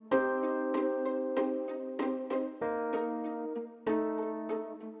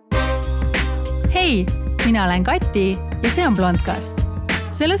Hei, mina olen Kati ja see on Blondcast.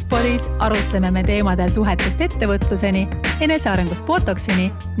 Selles podis arutleme me teemadel suhetest ettevõtluseni, enesearengust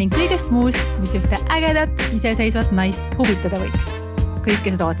botoksini ning kõigest muust, mis ühte ägedat, iseseisvat naist huvitada võiks.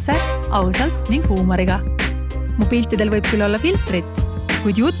 Kõike seda otse, ausalt ning huumoriga. Mu piltidel võib küll olla filtrit,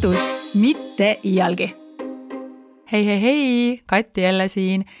 kuid jutus mitte iialgi. Hei, Kati jälle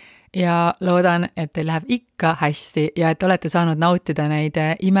siin ja loodan, et teil läheb ikka hästi ja et olete saanud nautida neid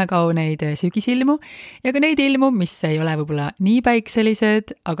imekauneid sügisilmu ja ka neid ilmu, mis ei ole võib-olla nii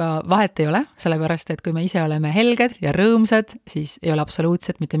päikselised, aga vahet ei ole, sellepärast, et kui me ise oleme helged ja rõõmsad, siis ei ole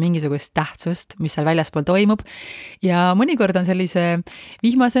absoluutselt mitte mingisugust tähtsust, mis seal väljaspool toimub. Ja mõnikord on sellise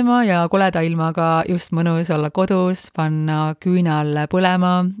vihmasema ja koleda ilmaga just mõnus olla kodus, panna küünal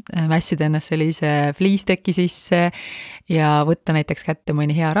põlema, mässida ennast sellise fliisteki sisse ja võtta näiteks kätte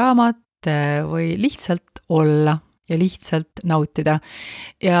mõni hea raamat või lihtsalt olla ja lihtsalt nautida.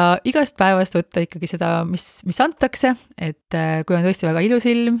 Ja igast päevast võtta ikkagi seda, mis antakse, et kui on tõesti väga ilus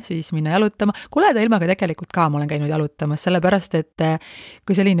ilm, siis minna jalutama. Koleda ilmaga tegelikult ka ma olen käinud jalutamas, sellepärast, et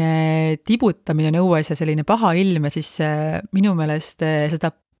kui selline tibutamine on õues ja selline paha ilm, siis minu meelest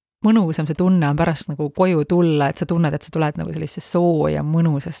seda mõnusam see tunne on pärast nagu koju tulla, et sa tunned, et sa tuled nagu sellisse sooja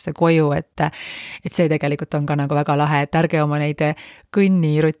mõnusasse koju, et see tegelikult on ka nagu väga lahe, et ärge oma neid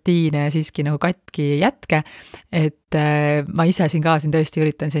kõnnirutiine siiski nagu katki jätke, et ma ise siin tõesti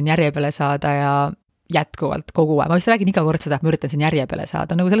üritan siin järje peale saada ja jätkuvalt kogu aeg. Ma vist räägin iga kord seda, et ma üritan siin järje peale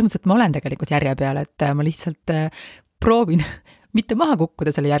saada, nagu selles mõttes, et ma olen tegelikult järje peal, et ma lihtsalt proovin mitte maha kukkuda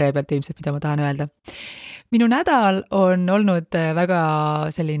selle järje pealt ilmselt, mida ma tahan öelda. Minu nädal on olnud väga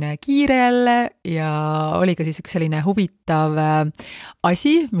selline kiire jälle ja oli ka siis üks selline huvitav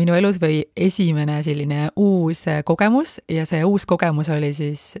asi minu elus või esimene selline uus kogemus ja see uus kogemus oli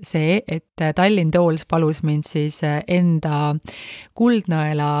siis see, et Tallinn Tools palus mind siis enda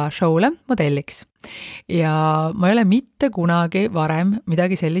Kuldnõela show'le modelliks. Ja ma ei ole mitte kunagi varem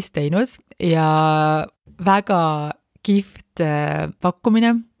midagi sellist teinud ja väga kihvt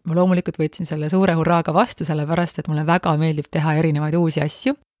pakkumine. Ma loomulikult võtsin selle suure hurraaga vastu, sellepärast, et mulle väga meeldib teha erinevaid uusi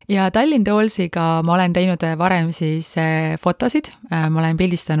asju. Ja Tallinn Toolsiga ma olen teinud varem siis fotosid, ma olen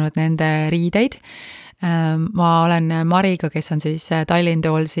pildistanud nende riideid. Ma olen Mariga, kes on siis Tallinn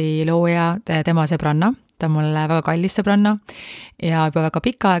Toolsi looja, tema sõbranna. Ta on mulle väga kallis sõbranna ja juba väga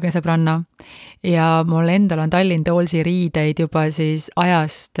pikaaegne sõbranna. Ja mul endal on Tallinn Toolsi riideid juba siis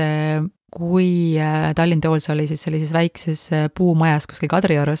ajast, kui Tallinn Tools oli siis sellises väikses puumajas kuskil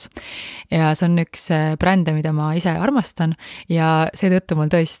Kadriorus. Ja see on üks brände, mida ma ise armastan ja seetõttu mul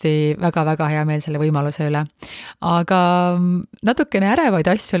tõesti väga-väga hea meel selle võimaluse üle. Aga natukene ärevaid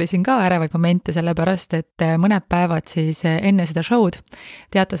asju oli siin ka, ärevaid momente, sellepärast, et mõned päevad siis enne seda show'd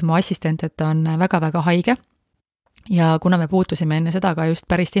teatas mu assistent, et on väga-väga haige. Ja kuna me puutusime enne seda ka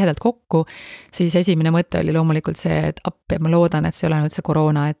just päris tihedalt kokku, siis esimene mõte oli loomulikult see, et appi, ma loodan, et see ei ole nüüd see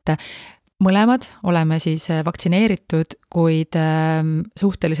koroona, et mõlemad oleme siis vaktsineeritud, kuid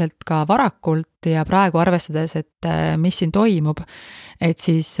suhteliselt ka varakult ja praegu arvestades, et mis siin toimub, et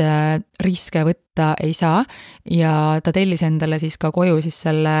siis riske võtta ei saa ja ta tellis endale siis ka koju siis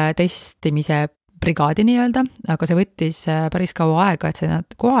selle testimise brigaadi nii-öelda, aga see võttis päris kaua aega, et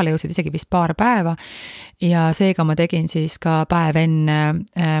nad kohale jõudsid isegi vist paar päeva ja seega ma tegin siis ka päev enne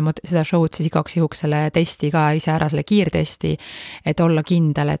seda show'd siis igaks juhuks selle testi ka ise ära, selle kiirtesti, et olla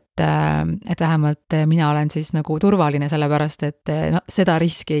kindel, et vähemalt mina olen siis nagu turvaline, sellepärast, et seda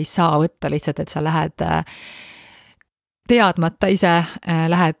riski ei saa võtta lihtsalt, et sa lähed teadmata ise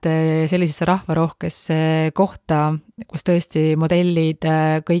lähed sellisesse rahvarohkesse kohta, kus tõesti modellid,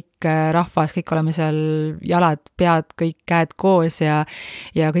 kõik rahvas, kõik oleme seal jalad, pead, kõik käed koos ja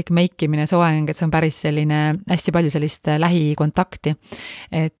kõik meikimine, soeng, et see on päris selline hästi palju sellist lähikontakti.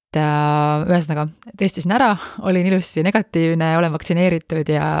 Et ühesõnaga, testisin ära, olin ilusti negatiivne, olen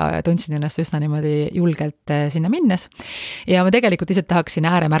vaktsineeritud ja tundsin ennast üsna niimoodi julgelt sinna minnes. Ja ma tegelikult ise tahaksin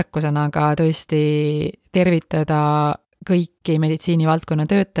ääremärkusena ka tõesti tervitada kõiki meditsiinivaldkonna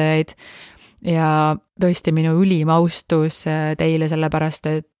töötajaid ja tõesti minu ülim austus teile, sellepärast,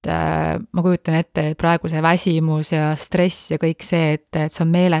 et ma kujutan ette, et praegu see väsimus ja stress ja kõik see, et see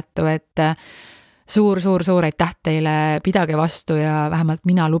on meeletu, et suur aitäh teile, pidage vastu ja vähemalt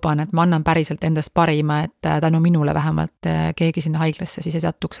mina luban, et ma annan päriselt endast parima, et tänu minule vähemalt keegi sinna haiglasse siis ei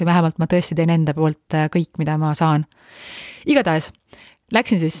satuks või vähemalt ma tõesti teen enda poolt kõik, mida ma saan. Igatahes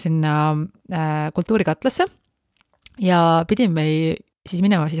läksin siis sinna kultuurikatlasse ja pidime siis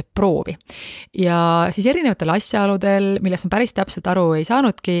minema siis proovi. Ja siis erinevatel asjaoludel, millest ma päris täpselt aru ei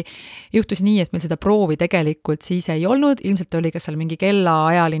saanudki, juhtus nii, et meil seda proovi tegelikult siis ei olnud, ilmselt oli kas seal mingi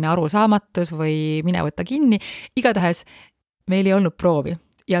kellaajaline arusaamatus või mine võtta kinni, igatahes meil ei olnud proovi.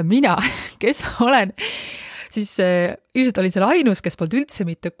 ja mina, kes olen siis ilmselt olin seal ainus, kes polnud üldse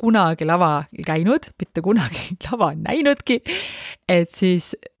mitte kunagi lava käinud, mitte kunagi lava näinudki, et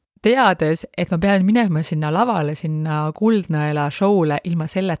siis teades, et ma pean minema sinna lavale, sinna Kuldnõela show'le ilma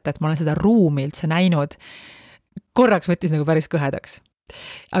selleta, et ma olen seda ruumi üldse näinud, korraks võttis nagu päris kõhedaks.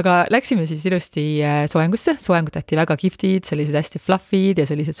 Aga läksime siis ilusti soengusse, soengut tehti väga kiftid, sellised hästi fluffid ja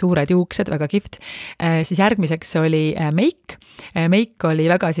sellised suured juuksed, väga kift. Siis järgmiseks oli meik. Meik oli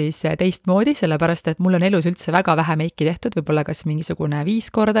väga siis teistmoodi, sellepärast, et mul on elus üldse väga vähe meiki tehtud, võib-olla kas mingisugune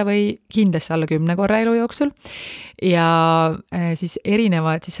 5 korda või kindlasti alla 10 korra elu jooksul. Ja siis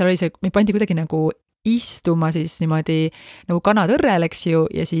erinevad, siis seal oli see, me pandi kuidagi nagu istuma siis niimoodi nagu kanatõrrel, eks ju,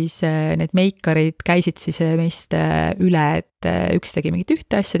 ja siis need meikarid käisid siis meist üle, et üks tegi mingit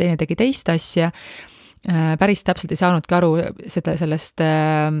ühte asja, teine tegi teist asja. Päris täpselt ei saanudki aru sellest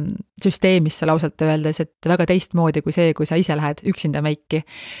süsteemist seal ausalt öeldes, et väga teistmoodi kui see, kui sa ise lähed üksinda meiki.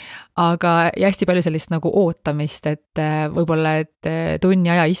 Aga ja hästi palju sellist nagu ootamist, et võib-olla, et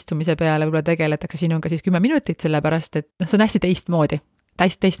tunni aja istumise peale võib-olla tegeletakse sinuga siis 10 minutit, sellepärast, et see on hästi teistmoodi.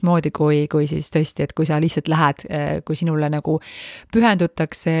 Teistmoodi kui siis tõesti, et kui sa lihtsalt lähed, kui sinule nagu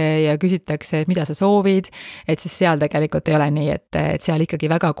pühendutakse ja küsitakse, et mida sa soovid, et siis seal tegelikult ei ole nii, et seal ikkagi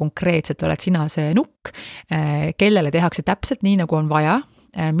väga konkreetselt oled sina see nukk, kellele tehakse täpselt nii, nagu on vaja,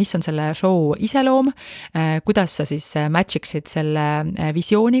 mis on selle show iseloom, kuidas sa siis matchiksid selle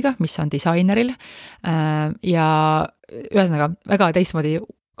visiooniga, mis on disaineril ja ühesõnaga väga teistmoodi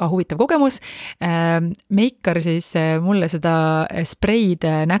ka huvitav kogemus. Meikar siis mulle seda spreid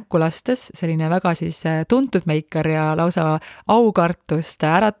näkku lastes, selline väga siis tuntud meikar ja lausa aukartust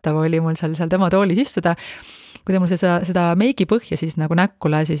äratav oli mul seal tema toolis istuda. Kui ta mul seda meigi põhja siis nagu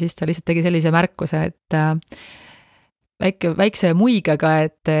näkku lasi, siis ta lihtsalt tegi sellise märkuse, et väikse muigaga,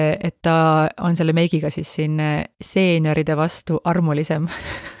 et ta on selle meigiga siis siin seenioride vastu armulisem.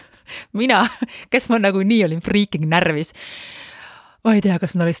 Mina, kes ma nagu nii olin freaking närvis. Ma ei tea,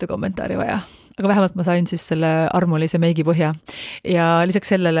 kas mul oli seda kommentaari vaja, aga vähemalt ma sain siis selle armulise meigi põhja. Ja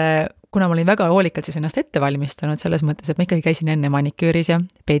lisaks sellele, kuna ma olin väga hoolikalt siis ennast ette valmistanud selles mõttes, et ma ikkagi käisin enne maniküüris ja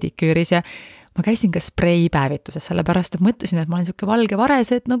pediküüris ja ma käisin ka spreipäevituses, sellepärast, et mõtlesin, et ma olen selline valge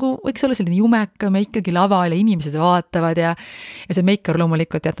vares, et nagu võiks olla selline jumeka, me ikkagi laval ja inimesed vaatavad ja see meikar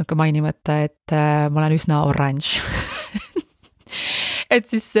loomulikult jätnud ka mainimata, et ma olen üsna oranž. Et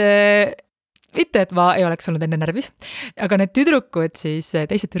siis mitte, et ma ei oleks olnud enne närvis, aga need tüdrukud siis,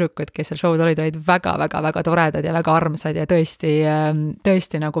 teised tüdrukud, kes seal show'd olid väga toredad ja väga armsad ja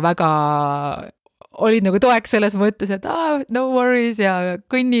tõesti nagu väga olid nagu toeks selles mõttes, et no worries ja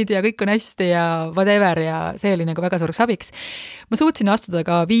kõnnid ja kõik on hästi ja whatever ja see oli nagu väga suureks abiks. Ma suutsin astuda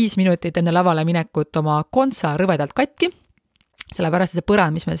ka 5 minutit enne lavale minekut oma kontsa rõvedalt katki, sellepärast see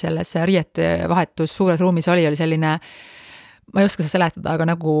põrand, mis meil selles riiete vahetus suures ruumis oli selline, ma ei oska seda seletada, aga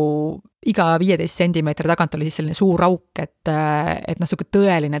nagu iga 15 sentimeetri tagant oli siis selline suur auk, et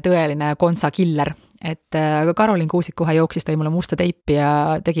selline tõeline kontsa killer. Aga Karolin Kuusik kohe jooksis tõi mulle musta teipi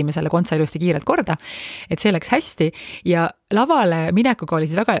ja tegime selle kontsa ilusti kiirelt korda, et see läks hästi ja lavale minekuga oli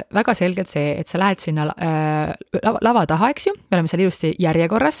siis väga selgelt see, et sa lähed sinna lava taha, eks ju, me oleme seal ilusti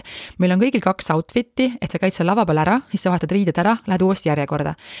järjekorras, meil on kõigil 2 outfiti, et sa käid seal lava peal ära, siis sa vahetad riided ära, lähed uuesti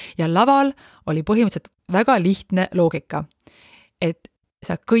järjekorda ja laval oli põhimõtteliselt väga lihtne loogika, et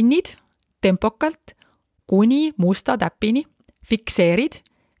sa kõnnid tempokalt kuni musta täpini, fikseerid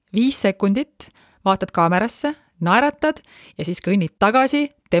 5 sekundit, vaatad kaamerasse, naeratad ja siis kõnnid tagasi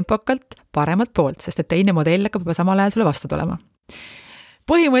tempokalt paremalt poolt, sest et teine modell hakkab juba samal ajal sulle vastu tulema.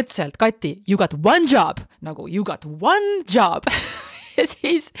 Põhimõtteliselt, Kati, you got one job, nagu you got one job. Ja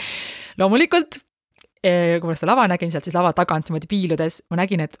siis loomulikult, kui ma seda lava nägin sealt siis lava tagant piiludes, ma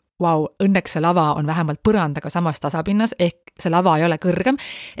nägin, et wow, õnneks see lava on vähemalt põrandaga samas tasapinnas, ehk see lava ei ole kõrgem,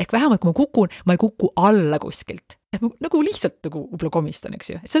 ehk vähemalt kui ma kukun, ma ei kuku alla kuskilt. Et ma nagu lihtsalt nagu võib-olla komistan, eks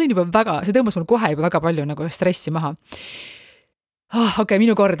ju. Et see oli juba väga, see tõmbas mul kohe juba väga palju nagu stressi maha. Okei,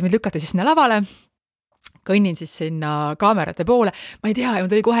 minu kord, mind lükati siis sinna lavale, kõnnin siis sinna kaamerate poole, ma ei tea, mul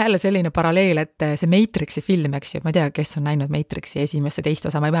tuli kohe jälle selline paralleel, et see Matrixi film, eks ju, ma ei tea, kes on näinud Matrixi esimest ja teist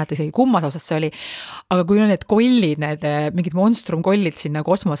osa, ma ei mäleta isegi kummas osas see oli, aga kui on need kollid, need mingid monstrum kollid sinna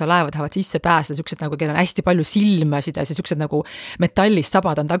kosmoselaeva tahavad sisse pääseda, siuksed nagu, kellel on hästi palju silmasid ja siuksed nagu metallist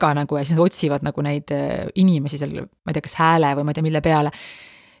sabad on taga nagu ja siis nad otsivad nagu neid inimesi seal, ma ei tea, kas hääle või ma ei tea, mille peale.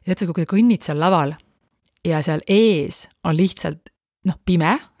 Ja kui te kõnnid seal laval ja seal ees on lihtsalt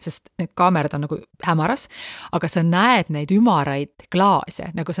pime, sest need kaamerad on nagu hämaras, aga sa näed neid ümaraid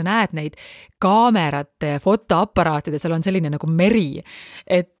klaase, nagu sa näed neid kaamerate, fotoaparaatide, seal on selline nagu meri,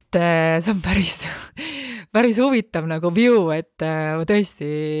 et see on päris huvitav nagu view, et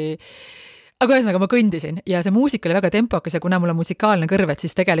tõesti aga ühesõnaga ma kõndisin ja see muusika oli väga tempokas ja kuna mul on musikaalne kõrv, et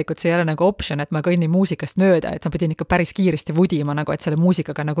siis tegelikult see ei ole nagu option, et ma kõnnin muusikast mööda, et ma pidin ikka päris kiiresti vudima nagu, et selle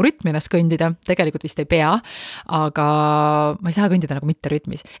muusikaga nagu rütminas kõndida, tegelikult vist ei pea, aga ma ei saa kõndida nagu mitte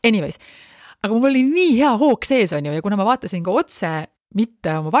rütmis. Anyways, aga mul oli nii hea hoog sees on ju ja kuna ma vaatasin ka otse,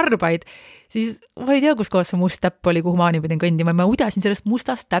 mitte oma varbaid, siis ma ei tea, kus kohas see must täpp oli, kuhu maani pidin kõndima, ma udasin sellest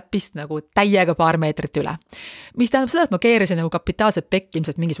mustast täppist nagu täiega paar meetrit üle. Mis tähendab seda, et ma keerasin nagu kapitaalselt pekki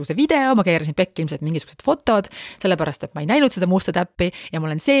ilmselt mingisuguse video, ma keerasin pekki ilmselt mingisugused fotod, sellepärast, et ma ei näinud seda musta täppi ja ma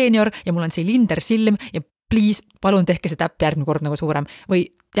olen seenior ja mul on silinder silm ja please, palun tehke see täpp järgmine kord nagu suurem või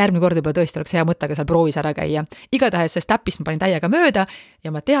järgmine kord võib-olla tõesti oleks hea mõttega seal proovis ära käia. Igatahes sellest täppist ma panin täiega mööda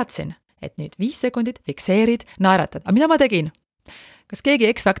ja ma teadsin, et nüüd 5 sekundit fikseerid, naeratad. Aga mida ma tegin? Kas keegi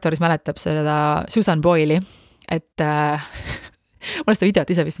X-Factoris mäletab seda Susan Boyle'i, et ma olen seda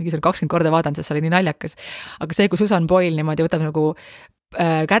videot ise vist mingi 20 korda vaadanud, sest see oli nii naljakas, aga see, kui Susan Boyle niimoodi võtab nagu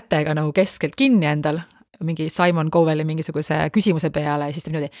kätega nagu keskelt kinni endal, mingi Simon Cowelli mingisuguse küsimuse peale ja siis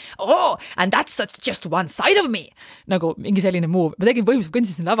ta niimoodi, oh, and that's just one side of me, nagu mingi selline move. Ma tegin põhimõtteliselt,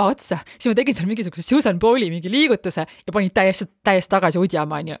 kõndisin lava otsa, siis ma tegin seal mingisuguse Susan Boyle'i mingi liigutuse ja panin täiesti tagasi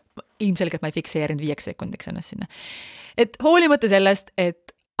udjama, ilmselgelt ma ei fikseerinud 5 sekundiks ennast sinna. Et hoolimata sellest,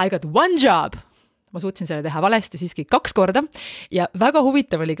 et I got one job, ma suutsin selle teha valesti siiski 2 korda ja väga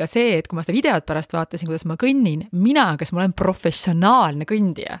huvitav oli ka see, et kui ma seda videot pärast vaatasin, kuidas ma kõnnin, mina, kes ma olen professionaalne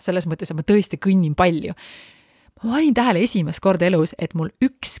kõndija, selles mõttes, et ma tõesti kõnnin palju. Ma panin tähele esimest korda elus, et mul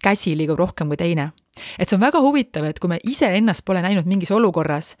üks käsi liigub rohkem kui teine. Et see on väga huvitav, et kui me ise ennast pole näinud mingis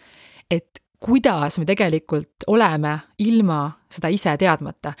olukorras, et kuidas me tegelikult oleme ilma seda ise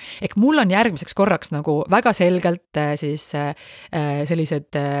teadmata. Ehk mul on järgmiseks korraks nagu väga selgelt siis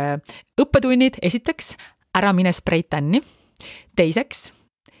sellised õppetunnid. Esiteks, ära mine spreitänni. Teiseks,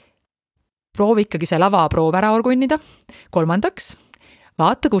 proovi ikkagi see lavaproov ära orgunnida. 3,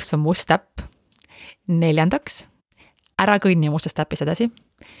 vaata, kus on must täpp. 4, ära kõnni mustast täppis edasi.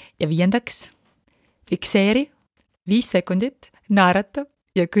 Ja 5, fikseeri 5 sekundit, naerata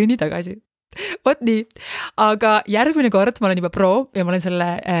ja kõnni tagasi. Vot nii, aga järgmine kord ma olen juba pro ja ma olen selle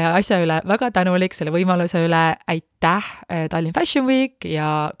asja üle väga tänulik, selle võimaluse üle. Aitäh Tallinn Fashion Week ja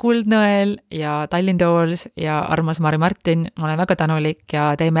Kuldnõel ja Tallinn Tools ja armas Mari Martin. Ma olen väga tänulik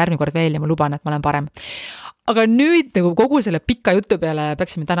ja teeme järgmine kord veel ja ma luban, et ma olen parem. Aga nüüd nagu kogu selle pika jutu peale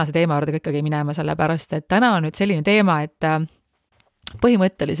peaksime tänase teema juurde ikkagi minema, sellepärast, et täna on nüüd selline teema, et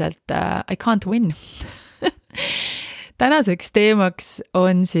põhimõtteliselt I can't win. Tänaseks teemaks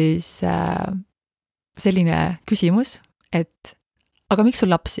on siis selline küsimus, et aga miks sul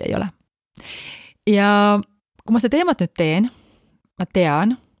lapsi ei ole? Ja kui ma seda teemat nüüd teen, ma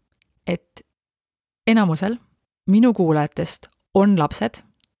tean, et enamusel minu kuulajatest on lapsed.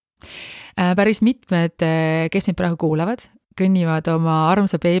 Päris mitmed, kes mind praegu kuulavad, kõnnivad oma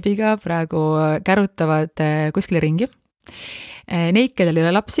armsa beebiga, praegu kärutavad kuskile ringi. Neid, kellel ei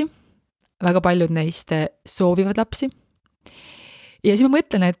ole lapsi, väga paljud neist soovivad lapsi. Ja siis ma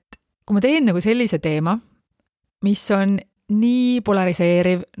mõtlen, et kui ma teen nagu sellise teema, mis on nii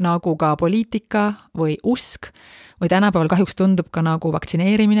polariseeriv nagu ka poliitika või usk või tänapäeval kahjuks tundub ka nagu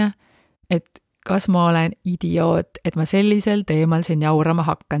vaktsineerimine, et kas ma olen idioot, et ma sellisel teemal siin jaurama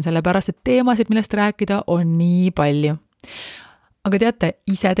hakkan, sellepärast et teemasid, millest rääkida, on nii palju. Aga teate,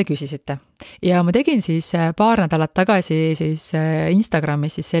 ise te küsisite. Ja ma tegin siis paar nädalat tagasi siis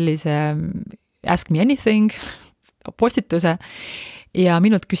Instagramis siis sellise Ask Me Anything postituse ja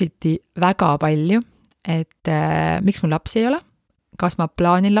minult küsiti väga palju, et miks mul lapsi ei ole, kas ma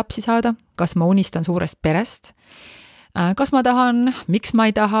plaanin lapsi saada, kas ma unistan suurest perest, kas ma tahan, miks ma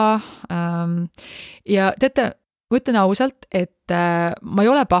ei taha. Ja teate, ma ütlen ausalt, et ma ei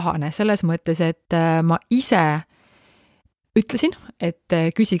ole pahane selles mõttes, et ma ise ütlesin,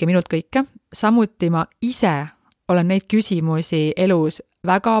 et küsige minult kõike, samuti ma ise olen neid küsimusi elus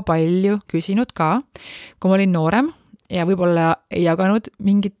väga palju küsinud ka, kui ma olin noorem ja võib-olla ei jaganud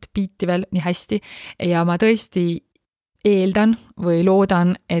mingit biiti veel nii hästi ja ma tõesti eeldan või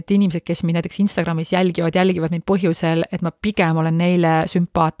loodan, et inimesed, kes mind näiteks Instagramis jälgivad mind põhjusel, et ma pigem olen neile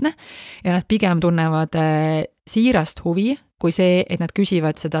sümpaatne ja nad pigem tunnevad siirast huvi, kui see, et nad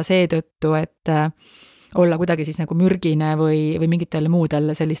küsivad seda seetõttu, et olla kuidagi siis nagu mürgine või mingitel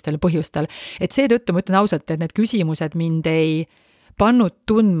muudel sellistel põhjustel. Et seetõttu ma ütlen ausalt, et need küsimused mind ei pannud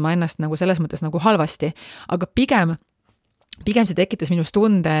tundma ennast nagu selles mõttes nagu halvasti, aga pigem see tekitas minust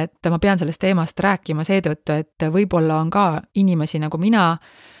tunde, et ma pean sellest teemast rääkima seetõttu, et võib-olla on ka inimesi nagu mina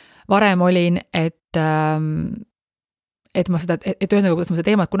varem olin, et ma ühesõnaga, kuidas ma seda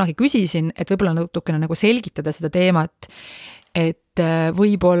teemat kunagi küsisin, et võib-olla natukene nagu selgitada seda teemat, et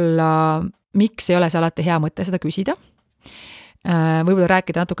võib-olla miks ei ole see alati hea mõte seda küsida. võib-olla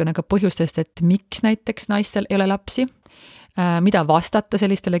rääkida natukene ka põhjustest, et miks näiteks naistel ei ole lapsi, mida vastata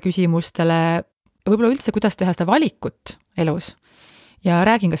sellistele küsimustele, võib-olla üldse, kuidas teha seda valikut elus. Ja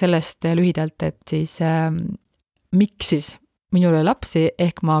räägin ka sellest lühidalt, et siis miks siis minul ei ole lapsi,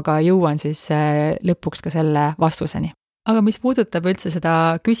 ehk ma ka jõuan siis lõpuks ka selle vastuseni. Aga mis puudutab üldse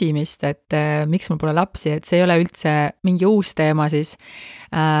seda küsimist, et miks mul pole lapsi, et see ei ole üldse mingi uus teema siis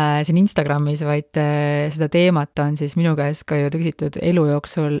siin Instagramis, vaid seda teemat on siis minu käest ka ju küsitud elu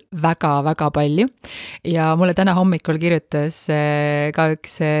jooksul väga-väga palju. Ja mulle täna hommikul kirjutas ka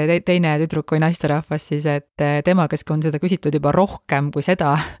üks teine tüdruk või naisterahvas siis, et tema käest on seda küsitud juba rohkem kui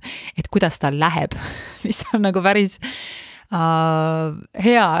seda, et kuidas tal läheb, mis on nagu päris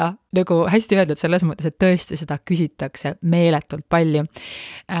hea, nagu hästi öeldud selles mõttes, et tõesti seda küsitakse meeletult palju.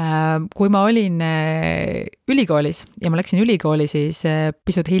 Kui ma olin ülikoolis ja ma läksin ülikooli siis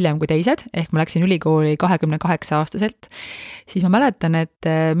pisut hiljem kui teised, ehk ma läksin ülikooli 28-aastaselt, siis ma mäletan, et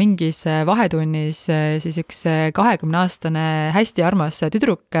mingis vahetunnis siis üks 20-aastane hästi armas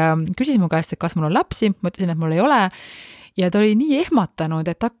tüdruk küsis mu käest, et kas mul on lapsi, ma ütlesin, et mul ei ole. Ja ta oli nii ehmatanud,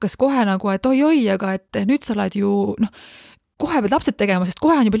 et hakkas kohe nagu, et oi, aga et nüüd sa oled ju, kohe pead lapsed tegema, sest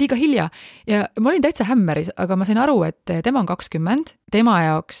kohe on juba liiga hilja. Ja ma olin täitsa hämmeris, aga ma sain aru, et tema on 20, tema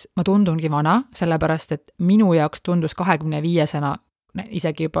jaoks ma tundungi vana, sellepärast, et minu jaoks tundus 25-sena,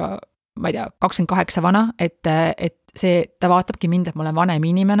 isegi juba, ma ei tea, 28 vana, et see, ta vaatabki mind, et ma olen vanem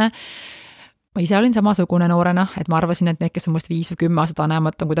inimene. Ma ise olin samasugune noorena, et ma arvasin, et need, kes on must 5 või 10 aastat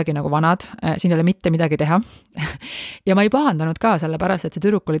vanemad, on kuidagi nagu vanad. Siin ei ole mitte midagi teha. Ja ma ei pahandanud ka sellepärast, et see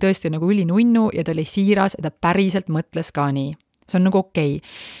tüdruk oli tõesti nagu ülinunnu ja ta oli siiras ja ta päriselt mõtles ka nii. See on nagu okei.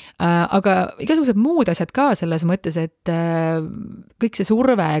 Aga igasugused muud asjad ka selles mõttes, et kõik see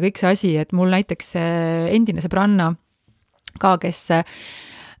surve ja kõik see asi, et mul näiteks endine sõbranna ka, kes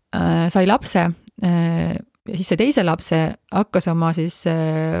sai lapse ja siis see teise lapse hakkas oma siis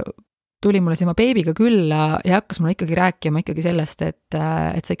tuli mulle siis oma beebiga külla ja hakkas mulle ikkagi rääkima ikkagi sellest, et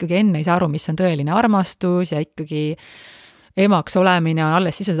sa ikkagi enne ei saa aru, mis on tõeline armastus ja ikkagi emaks olemine on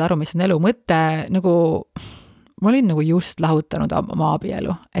alles siis sa saad aru, mis on elu mõte. Nagu, ma olin nagu just lahutanud oma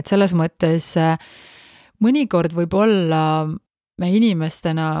abielu. Et selles mõttes mõnikord võib-olla me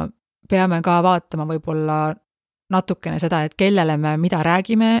inimestena peame ka vaatama võib-olla natukene seda, et kellele me mida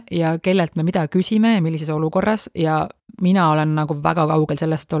räägime ja kellelt me mida küsime ja millises olukorras ja mina olen nagu väga kaugel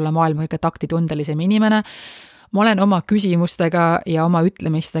sellest, et olla maailma kõige taktitundelisem inimene. Ma olen oma küsimustega ja oma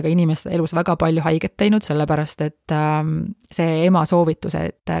ütlemistega inimeste elus väga palju haiget teinud, sellepärast, et see ema soovitus,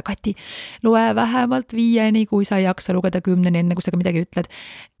 et Kati, loe vähemalt 5, kui sa ei jaksa lugeda 10, enne kui sa ka midagi ütled,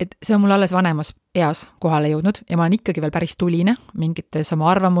 et see on mul alles vanemas eas kohale jõudnud ja ma olen ikkagi veel päris tuline mingites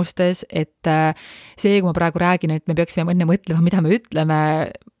oma arvamustes, et see, kui ma praegu räägin, et me peaksime enne mõtlema, mida me ütleme,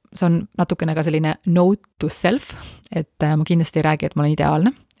 see on natukene ka selline note to self, et ma kindlasti ei räägi, et ma olen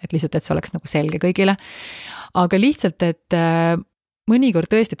ideaalne, et lihtsalt, et see oleks nagu selge kõigile. Aga lihtsalt, et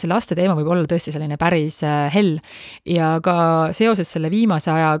mõnikord tõesti, et see laste teema võib olla tõesti selline päris hell ja ka seoses selle viimase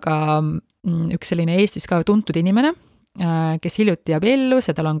ajaga üks selline Eestis ka tuntud inimene, kes hiljuti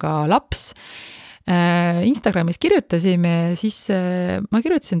abiellus ja tal on ka laps. Instagramis kirjutasime, siis ma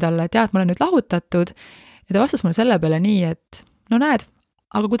kirjutasin talle, et et ma olen nüüd lahutatud ja ta vastas mulle selle peale nii, et no näed,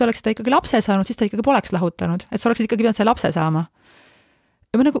 aga kui ta oleks seda ikkagi lapse saanud, siis ta ikkagi poleks lahutanud, et sa oleksid ikkagi pidanud see lapse saama.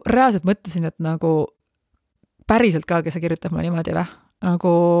 Ja ma nagu reaalselt mõtlesin, et nagu päriselt ka, kes sa kirjutab mulle niimoodi või?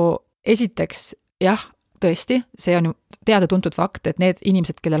 Nagu esiteks, jah, tõesti, see on teada-tuntud fakt, et need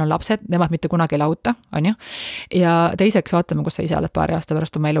inimesed, kellel on lapsed, nemad mitte kunagi ei lahuta, on ju? Ja teiseks vaatame, kus sa ise oled paari aasta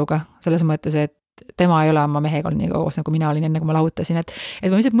pärast oma eluga, selles mõttes, et tema ei ole oma mehega olnud nii koos, nagu mina olin enne, kui ma lahutasin, et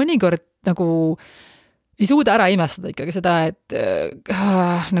ma lihtsalt mõnikord nagu ei suuda ära imestada ikkagi seda, et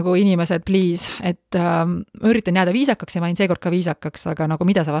nagu inimesed, please, et ma üritan jääda viisakaks ja ma olin seekord ka viisakaks, aga nagu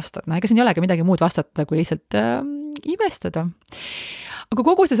mida sa vastad? Ega siin ei olegi midagi muud vastata, kui lihtsalt imestada. Aga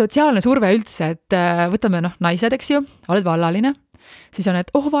kogu see sotsiaalne surve üldse, et võtame naised, eks ju, oled vallaline, siis on, et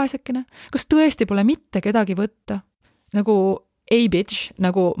vaesekene, kas tõesti pole mitte kedagi võtta? Nagu ei bitch,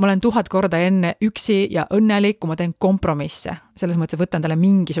 nagu ma olen 1000 korda enne üksi ja õnnelik, kui ma teen kompromisse. Selles mõttes, et võtan talle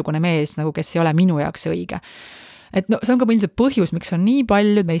mingisugune mees, nagu kes ei ole minu jaoks õige. Et see on ka ilmselt põhjus, miks on nii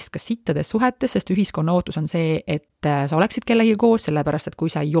palju meist ka sittades suhetes, sest ühiskonna ootus on see, et sa oleksid kellegi koos, sellepärast, et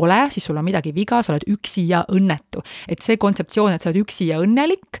kui sa ei ole, siis sul on midagi viga, sa oled üksi ja õnnetu. Et see kontseptsioon, et sa oled üksi ja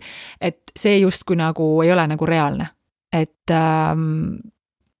õnnelik, et see justkui nagu ei ole nagu reaalne. Et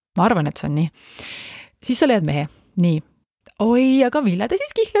ma arvan, et see on nii. Siis sa leiad mehe. Nii. Oi, aga millal te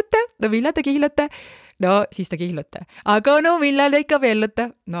siis kihlute? No millal te kihlute? No siis te kihlute. Aga no millal te ikka abiellute?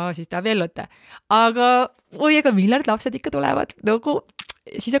 No siis te abiellute. Aga oi, aga millal lapsed ikka tulevad? Nagu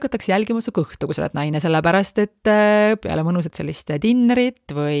siis hakatakse jälgima su kõhtu, kui sa oled naine, sellepärast et peale mõnusat sellist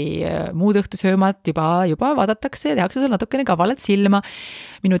dinnerit või muud õhtusöömat juba vaadatakse ja tehakse sul natukene kavalat silma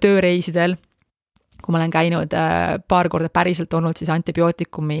minu tööreisidel. Kui ma olen käinud paar korda päriselt olnud siis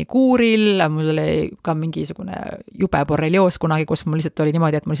antibiootikumi kuuril, mul oli ka mingisugune jube borrelioos kunagi, kus mul lihtsalt oli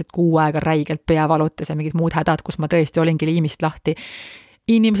niimoodi, et mul lihtsalt kuu aega räigelt pea valutas ja mingid muud hädad, kus ma tõesti olingi liimist lahti.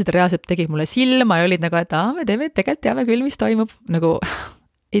 Inimesed reaalselt tegid mulle silma ja olid nagu, et me tegelikult teame küll, mis toimub. Nagu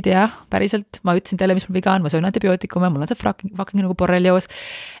ei tea, päriselt, ma ütlesin teile, mis mul viga on, ma söön antibiootikume, mul on see fucking nagu borrelioos,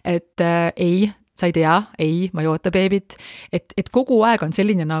 et ei, sa ei tea, ei, ma ei oota beebit, et kogu aeg on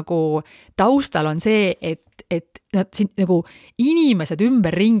selline nagu, taustal on see, et nad siin nagu inimesed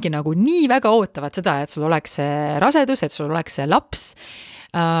ümberringi nagu nii väga ootavad seda, et sul oleks see rasedus, et sul oleks see laps.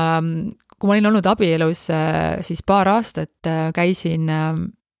 Kui ma olin olnud abielus siis paar aastat, käisin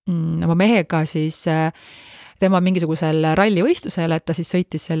oma mehega siis tema mingisugusel rallivõistlusel, et ta siis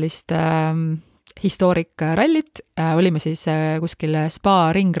sõitis sellist historic rallit, olime siis kuskil spa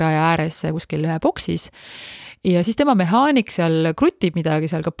ringraja ääres kuskil boksis ja siis tema mehaanik seal krutib midagi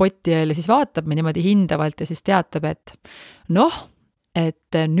seal kapoti ja siis vaatab me niimoodi hindavalt ja siis teatab, et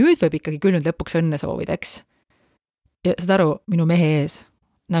et nüüd võib ikkagi küll nüüd lõpuks õnne soovida, eks. Ja saad aru, minu mehe ees,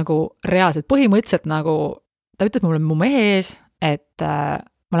 nagu reaalselt, põhimõtteliselt nagu ta ütleb mulle mu mehe ees, et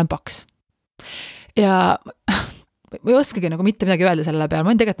ma olen paks. Ja ma ei oskagi nagu mitte midagi öelda selle peale,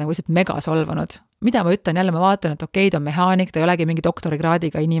 ma olen tegelikult nagu lihtsalt mega solvanud. Mida ma ütlen, jälle ma vaatan, et okei, ta on mehaanik, ta ei olegi mingi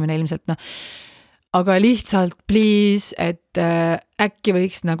doktorikraadiga inimene ilmselt, aga lihtsalt please, et äkki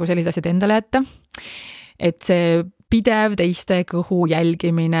võiks nagu sellised asjad endale jätta, et see pidev teiste kõhu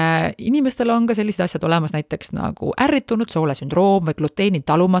jälgimine, inimestel on ka sellised asjad olemas näiteks nagu ärritunud soolesündroom või gluteeni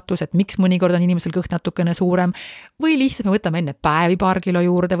talumatus, et miks mõnikord on inimesel kõht natukene suurem või lihtsalt me võtame enne päevi paar kilo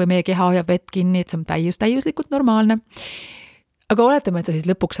juurde või meie keha hoiab vett kinni, et see on täiuslikult normaalne. Aga oletame, et sa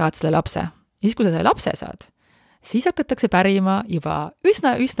siis lõpuks saad selle lapse. Ja siis, kui sa selle lapse saad, siis hakatakse pärima juba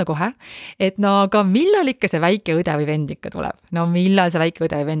üsna kohe, et aga millal ikka see väike õde või vendika tuleb? Millal see väike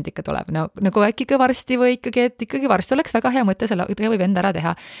õde või vendika tuleb? Nagu äkki ka varsti või ikkagi, et ikkagi varsti oleks väga hea mõte selle õde või vend ära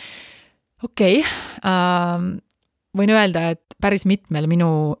teha. Okei, võin öelda, et päris mitmel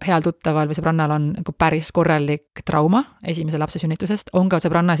minu heal tuttaval või sõbrannal on nagu päris korralik trauma esimese lapse sünnitusest. On ka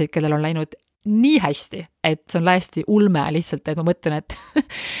sõbrannasid, kellel on läinud nii hästi, et see on hästi ulme lihtsalt, et ma mõtlen,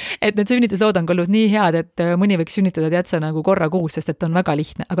 et need sünnituslood on olnud nii head, et mõni võiks sünnitada teadsa nagu korra kuus, sest et on väga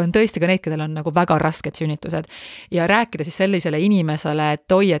lihtne, aga on tõesti ka neid, kellel on nagu väga rasked sünnitused ja rääkida siis sellisele inimesele,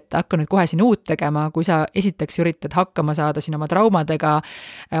 et oi, et hakka nüüd kohe siin uut tegema, kui sa esiteks üritad hakkama saada siin oma traumadega,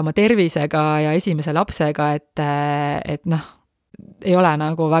 oma tervisega ja esimese lapsega, et ei ole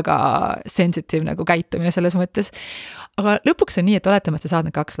nagu väga sensitive nagu käitumine selles mõttes, aga lõpuks on nii, et oletame, et sa saad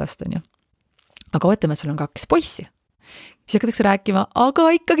need 2 last, on ju. Aga ootame, et sul on 2 poissi. Siis hakatakse rääkima, aga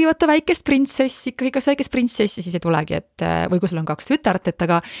ikkagi vaata väikest printsessi, ikkagi kas väikest printsessi siis ei tulegi, et või kui sul on 2 tütart, et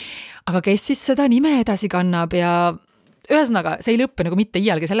aga kes siis seda nime edasi kannab ja ühesõnaga, see ei lõppe nagu mitte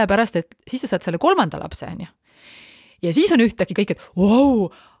iialgi sellepärast, et siis sa saad selle 3. lapse, on ju. Ja siis on ühtegi kõik, et wow,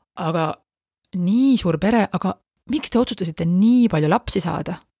 aga nii suur pere, aga miks te otsustasite nii palju lapsi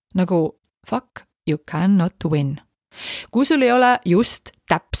saada? Nagu fuck, you cannot win. Kui sul ei ole just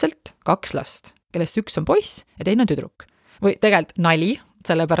täpselt 2 last, kellest 1 on poiss ja teine on tüdruk. Või tegelikult nali,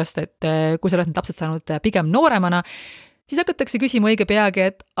 sellepärast, et kui sa oled need lapsed saanud pigem nooremana, siis hakatakse küsima õige peagi,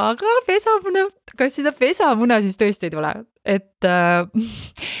 et aga pesamuna, kas seda pesamuna siis tõesti ei tule? Et,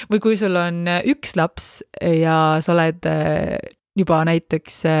 või kui sul on 1 laps ja sa oled juba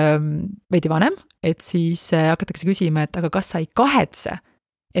näiteks veidi vanem, et siis hakatakse küsima, et aga kas sa ei kahetse,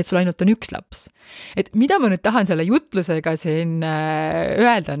 et sul ainult on 1 laps. Et mida ma nüüd tahan selle jutlusega siin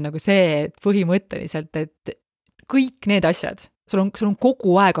öelda on nagu see, et põhimõtteliselt, et kõik need asjad, sul on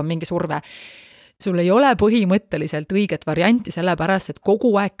kogu aeg on mingi surve. Sul ei ole põhimõtteliselt õiget varianti sellepärast, et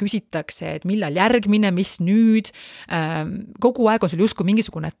kogu aeg küsitakse, et millal järgmine, mis nüüd, kogu aeg on sul justkui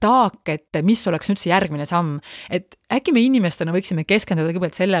mingisugune taak, et mis oleks nüüd see järgmine samm. Et äkki me inimestena võiksime keskenduda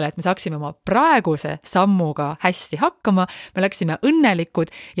kõigepealt sellele, et me saaksime oma praeguse sammuga hästi hakkama, me läksime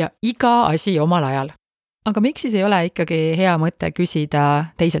õnnelikud ja iga asi omal ajal. Aga miks siis ei ole ikkagi hea mõte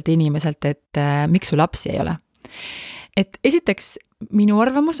küsida teiselt inimeselt, et miks su lapsi ei ole? Et esiteks, minu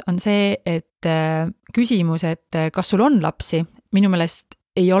arvamus on see, et küsimus, et kas sul on lapsi, minu meelest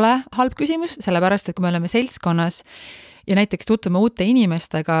ei ole halb küsimus, sellepärast, et kui me oleme seltskonnas ja näiteks tutvume uute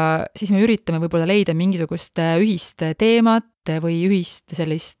inimestega, siis me üritame võib-olla leida mingisugust ühist teemat või ühist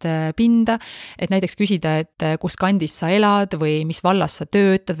sellist pinda, et näiteks küsida, et kus kandis sa elad või mis vallas sa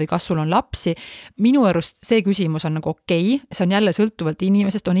töötad või kas sul on lapsi. Minu arust see küsimus on nagu okei, see on jälle sõltuvalt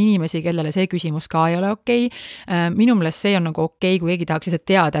inimesest, on inimesi, kellele see küsimus ka ei ole okei. Minu meelest see on nagu okei, kui keegi tahaks lihtsalt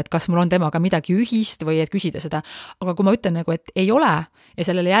teada, et kas mul on temaga midagi ühist või et küsida seda. Aga kui ma ütlen nagu, et ei ole ja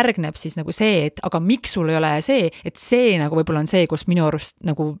sellele järgneb siis nagu see, et aga miks sul ei ole see, et see nagu võib-olla on see, kus minu arust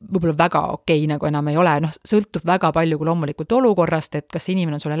nagu võib-olla väga okei nagu enam ei ole, sõltub väga palju kui loomulikult olukorrast, et kas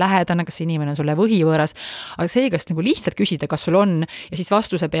inimene on sulle lähedane, kas inimene on sulle võhivõõras, aga see, kas nagu lihtsalt küsida, kas sul on ja siis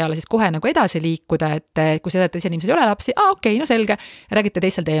vastuse peale siis kohe nagu edasi liikuda, et kui seda, et teisel inimesel ei ole lapsi, okei, no selge, räägite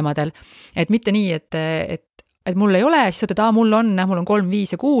teistel teemadel, et mitte nii, et mul ei ole, siis ütled, mul on 3,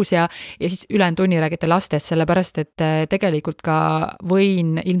 5 ja 6 ja siis ülejäänud tunni räägite lastest, sellepärast et tegelikult ka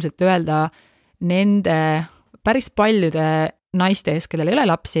võin ilmselt öelda nende päris paljude naiste ees, kellel ei ole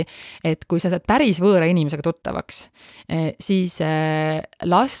lapsi, et kui sa saad päris võõra inimesega tuttavaks, siis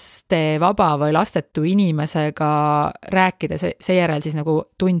lastevaba või lastetu inimesega rääkida seejärel siis nagu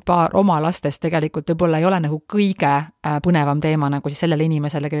tund-paar oma lastest tegelikult võib-olla ei ole nagu kõige põnevam teema nagu siis sellele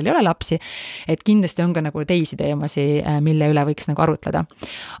inimesele, kellel ei ole lapsi, et kindlasti on ka nagu teisi teemasi, mille üle võiks nagu arutleda.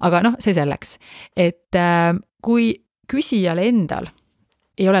 Aga see selleks, et kui küsijal endal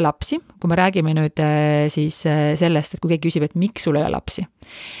ei ole lapsi, kui me räägime nüüd siis sellest, et kui keegi küsib, et miks sul ei ole lapsi,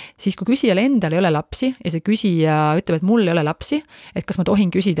 siis kui küsijal endal ei ole lapsi ja see küsija ütleb, et mul ei ole lapsi, et kas ma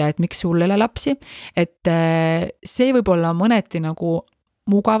tohin küsida, et miks sul ei ole lapsi, et see võib olla mõneti nagu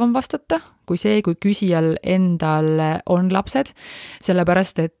mugavam vastata, kui see, kui küsijal endal on lapsed,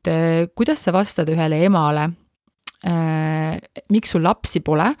 sellepärast, et kuidas sa vastad ühele emale, miks sul lapsi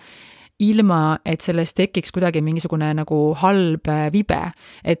pole, ilma, et sellest tekiks kuidagi mingisugune nagu halb vibe.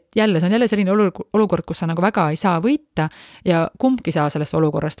 Et jälle, see on jälle selline olukord, kus sa nagu väga ei saa võita ja kumbki saa sellest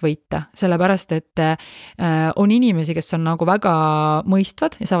olukorrast võita. Sellepärast, et on inimesi, kes on nagu väga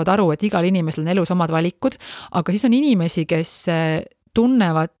mõistvad ja saavad aru, et igal inimesel on elus omad valikud, aga siis on inimesi, kes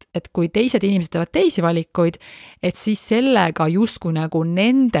tunnevad, et kui teised inimesed teevad teisi valikuid, et siis sellega justkui nagu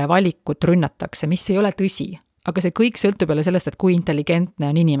nende valikut rünnatakse, mis ei ole tõsi. Aga see kõik sõltub jälle sellest, et kui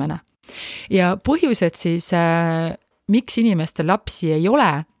intelligentne on inimene. Ja põhjused siis, miks inimestel lapsi ei ole,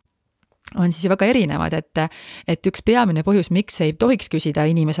 on siis väga erinevad, et üks peamine põhjus, miks ei tohiks küsida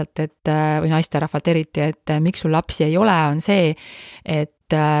inimeselt, või naisterahvalt eriti, et miks sul lapsi ei ole, on see,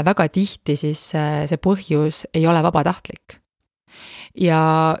 et väga tihti siis see põhjus ei ole vabatahtlik. Ja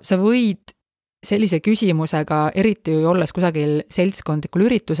sa võid sellise küsimusega, eriti olles kusagil seltskondlikul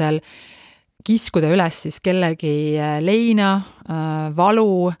üritusel, kiskuda üles siis kellegi leina,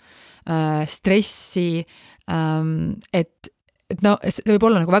 valu, stressi, et see võib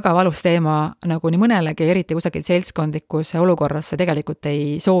olla nagu väga valus teema nagu nii mõnelegi, eriti kusagil seltskondlikus olukorras sa tegelikult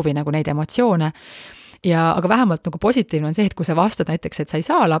ei soovi nagu neid emotsioone. Aga vähemalt nagu positiivne on see, et kui sa vastad näiteks, et sa ei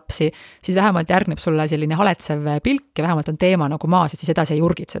saa lapsi, siis vähemalt järgneb sulle selline haletsev pilk ja vähemalt on teema nagu maas, et siis edasi ei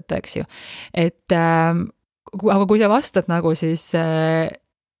urgitseta, eks ju. Aga kui sa vastad nagu siis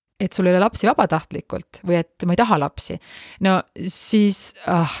et sul ei ole lapsi vabatahtlikult või et ma ei taha lapsi, no siis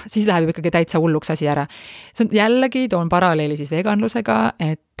läheb ikkagi täitsa hulluks asi ära. See on jällegi, toon paralleeli siis veganlusega,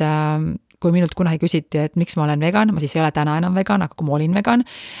 et kui minult kunagi küsiti, et miks ma olen vegan, ma siis ei ole täna enam vegan, aga kui ma olin vegan,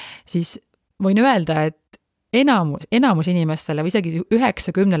 siis võin öelda, et enamus inimestele või isegi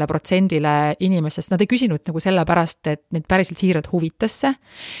 90% inimestest, nad ei küsinud nagu selle pärast, et need päriselt siiralt huvitasse,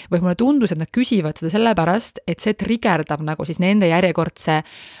 või mulle tundus, et nad küsivad seda selle pärast, et see trigerdab nagu siis nende järjekordse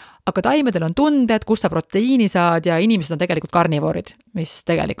aga taimedel on tunded, kus sa proteiini saad ja inimesed on tegelikult karnivoorid, mis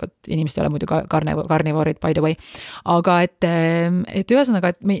tegelikult inimesed ei ole muidu karnivoorid, by the way. Aga et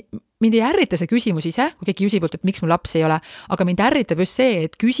ühesõnaga, et mind ei ärrita see küsimus ise, kui keegi küsib, et miks mul lapsi ei ole, aga mind ärritab just see,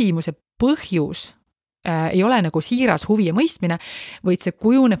 et küsimuse põhjus ei ole nagu siiras huvi ja mõistmine, vaid see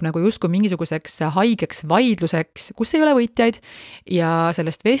kujuneb nagu justkui mingisuguseks haigeks vaidluseks, kus ei ole võitjaid ja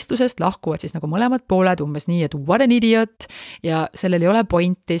sellest vestlusest lahkuvad siis nagu mõlemad pooled umbes nii, et what an idiot ja sellel ei ole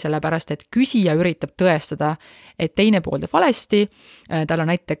pointi, sellepärast et küsija üritab tõestada, et teine pool teeb valesti, tal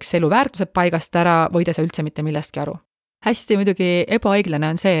on näiteks eluväärtused paigast ära või ta saa üldse mitte millestki aru. Hästi muidugi ebaõiglane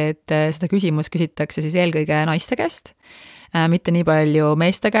on see, et seda küsimus küsitakse siis eelkõige naiste käest, mitte nii palju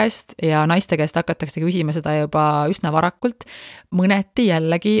meeste käest ja naiste käest hakatakse küsima seda juba üsna varakult. Mõneti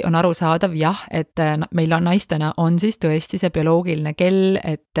jällegi on arusaadav jah, et meil on naistena on siis tõesti see bioloogiline kell,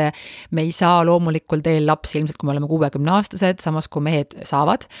 et me ei saa loomulikul teel lapsi ilmselt, kui me oleme 60-aastased, samas kui mehed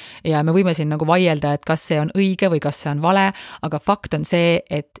saavad ja me võime siin nagu vaielda, et kas see on õige või kas see on vale, aga fakt on see,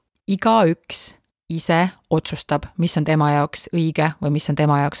 et igaüks ise otsustab, mis on tema jaoks õige või mis on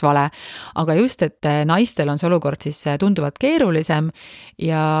tema jaoks vale. Aga just, et naistel on see olukord siis tunduvalt keerulisem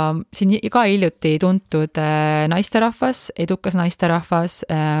ja siin ka hiljuti tuntud naisterahvas, edukas naisterahvas,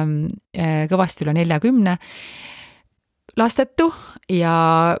 kõvasti üle 40, lastetu ja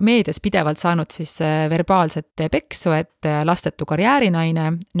meedias pidevalt saanud siis verbaalset peksu, et lastetu karjäärinaine,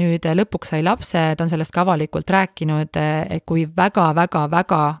 nüüd lõpuks sai lapse, ta on sellest ka avalikult rääkinud, kui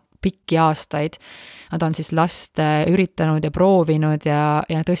väga pikki aastaid nad on siis last üritanud ja proovinud ja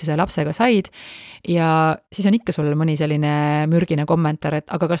nad tõesti selle lapsega said ja siis on ikka sul mõni selline mürgine kommentaar,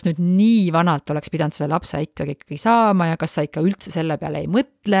 et aga kas nüüd nii vanalt oleks pidanud selle lapse ikkagi saama ja kas sa ikka üldse selle peale ei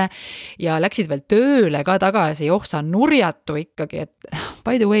mõtle ja läksid veel tööle ka tagasi, sa nurjatu ikkagi, et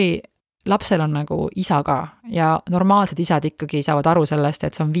by the way, lapsel on nagu isa ka ja normaalsed isad ikkagi saavad aru sellest,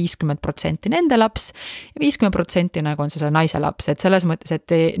 et see on 50% nende laps ja 50% nagu on see selle naise laps, et selles mõttes,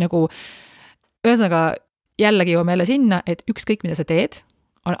 et nagu ühesõnaga jällegi jõuame jälle sinna, et ükskõik mida sa teed,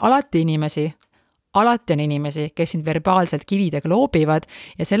 on alati on inimesi, kes sind verbaalselt kividega loobivad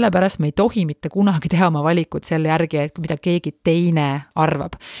ja sellepärast me ei tohi mitte kunagi teha oma valikut selle järgi, et mida keegi teine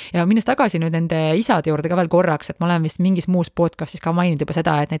arvab. Ja minnes tagasi nüüd nende isade juurde ka veel korraks, et ma olen vist mingis muus podcastis ka maininud juba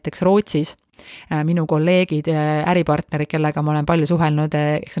seda, et näiteks Rootsis minu kolleegid, äripartnerid, kellega ma olen palju suhelnud,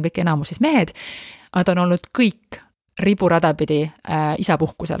 eks on kõik enamus siis mehed, nad on olnud kõik riburadapidi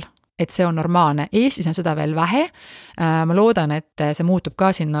isapuhkusel. Et see on normaalne. Eestis on seda veel vähe. Ma loodan, et see muutub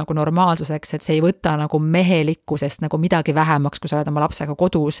ka siin nagu normaalsuseks, et see ei võta nagu mehelikkusest nagu midagi vähemaks, kui sa oled oma lapsega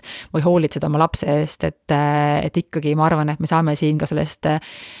kodus või hoolitsed oma lapse eest, et ikkagi ma arvan, et me saame siin ka sellest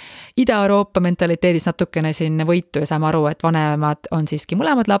Ida-Euroopa mentaliteedis natukene siin võitu ja saame aru, et vanemad on siiski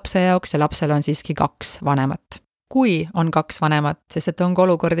mõlemad lapse jaoks ja lapsel on siiski 2 vanemat. Kui on 2 vanemat, sest et on ka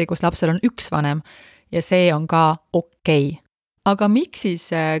olukordi, kus lapsel on 1 vanem ja see on ka okei. Aga miks siis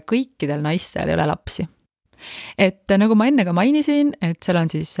kõikidel naistel ei ole lapsi? Et nagu ma enne ka mainisin, et seal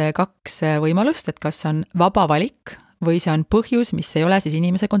on siis 2 võimalust, et kas on vaba valik või see on põhjus, mis ei ole siis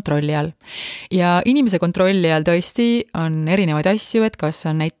inimese kontrolli all. Ja inimese kontrolli all tõesti on erinevaid asju, et kas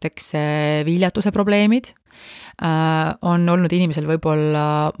on näiteks viljatuse probleemid, on olnud inimesel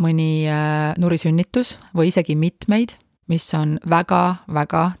võib-olla mõni nurisünnitus või isegi mitmeid, mis on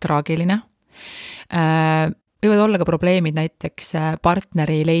väga traagiline. Võivad olla ka probleemid näiteks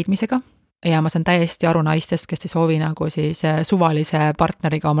partneri leidmisega ja ma saan täiesti aru naistest, kes ei soovi nagu siis suvalise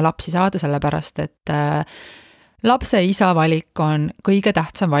partneriga oma lapsi saada, sellepärast et lapse isa valik on kõige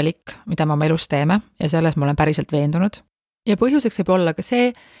tähtsam valik, mida me oma elus teeme ja selles ma olen päriselt veendunud. Ja põhjuseks võib olla ka see,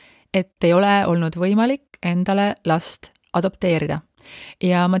 et ei ole olnud võimalik endale last adopteerida.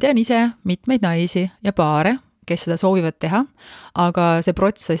 Ja ma tean ise mitmeid naisi ja paare, kes seda soovivad teha, aga see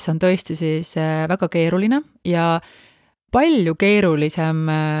protsess on tõesti siis väga keeruline ja palju keerulisem,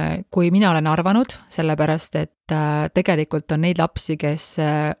 kui mina olen arvanud, sellepärast et tegelikult on neid lapsi, kes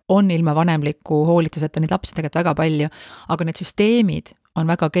on ilma vanemliku hoolituseta, neid lapsi tegelikult väga palju, aga need süsteemid on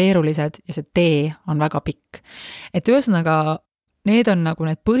väga keerulised ja see tee on väga pikk. Et ühesõnaga, need on nagu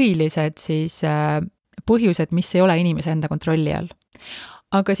need põhilised siis põhjused, mis ei ole inimese enda kontrolli all.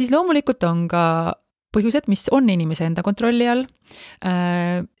 Aga siis loomulikult on ka põhjused, mis on inimese enda kontrolli all.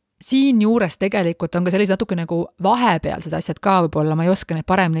 Siin juures tegelikult on ka sellised natuke nagu vahepealsed asjad ka võib-olla, ma ei oska need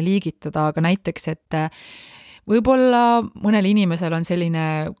paremini liigitada, aga näiteks, et võib-olla mõnel inimesel on selline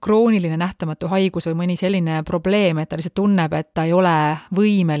krooniline nähtamatu haigus või mõni selline probleem, et ta lihtsalt tunneb, et ta ei ole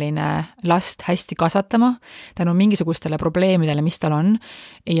võimeline last hästi kasvatama, tänu mingisugustele probleemidele, mis tal on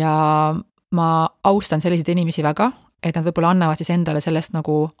ja ma austan selliseid inimesi väga, et nad võib-olla annavad siis endale sellest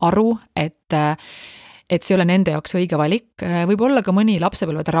nagu aru, et see ei ole nende jaoks õige valik. Võib olla ka mõni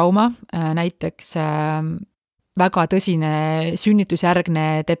lapsepõlve trauma, näiteks väga tõsine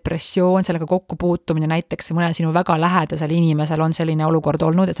sünnitusjärgne depressioon, sellega kokku puutumine, näiteks mõnel sinu väga lähedasel inimesel on selline olukord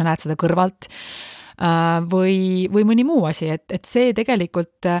olnud, et sa näed seda kõrvalt või mõni muu asi, et see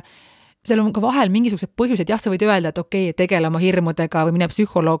tegelikult seal on ka vahel mingisugused põhjused, jah, sa võid öelda, et okei, tegele oma hirmudega või mine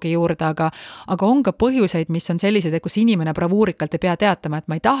psühholoogi juurde, aga on ka põhjuseid, mis on sellised, et kus inimene bravuurikalt ei pea teatama,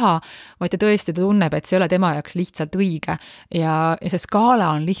 et ma ei taha, vaid ta tõesti tunneb, et see ei ole tema jaoks lihtsalt õige ja see skaala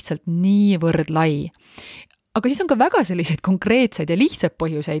on lihtsalt niivõrd lai. Aga siis on ka väga selliseid konkreetseid ja lihtsaid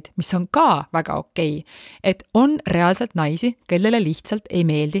põhjuseid, mis on ka väga okei, et on reaalselt naisi, kellele lihtsalt ei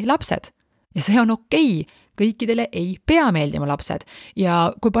meeldi lapsed ja see on okei. Kõikidele ei pea meeldima lapsed ja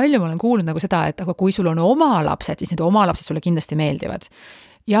kui palju ma olen kuulnud nagu seda, et aga kui sul on oma lapsed, siis need oma lapsed sulle kindlasti meeldivad.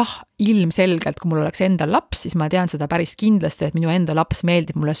 jah, ilmselgelt, kui mul oleks endal laps, siis ma tean seda päris kindlasti, et minu enda laps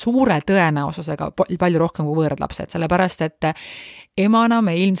meeldib mulle suure tõenäosusega palju rohkem kui võõrad lapsed, sellepärast et emana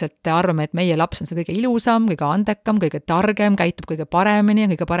me ilmselt arvame, et meie laps on see kõige ilusam, kõige andekam, kõige targem, käitub kõige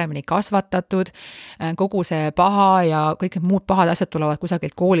paremini kasvatatud, kogu see paha ja kõik need muud pahad asjad tulevad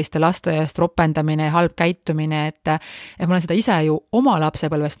kusagilt koolist ja lasteaiast, ropendamine, halb käitumine, et ma olen seda ise ju oma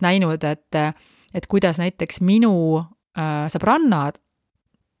lapsepõlvest näinud, et kuidas näiteks minu sõbrannad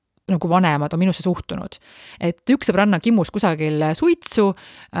nagu vanemad on minusse suhtunud. Et üks sõbranna kimmus kusagil suitsu,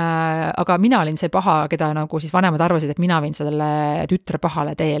 aga mina olin see paha, keda nagu siis vanemad arvasid, et mina viin selle tütre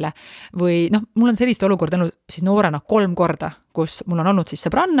pahale teele. Või mul on sellist olukorda olnud siis noorena 3 korda, kus mul on olnud siis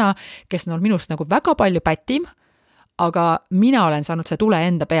sõbranna, kes on olnud minust nagu väga palju pätim, aga mina olen saanud see tule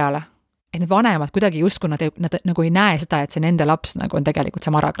enda peale. Et need vanemad kuidagi justkui nad nagu ei näe seda, et see nende laps nagu on tegelikult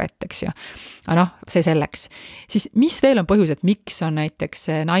see marakratt, eks ju. Aga see selleks. Siis mis veel on põhjus, et miks on näiteks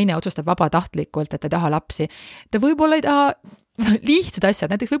naine otsustab vabatahtlikult, et ta ei taha lapsi? Ta võib-olla ei taha lihtsad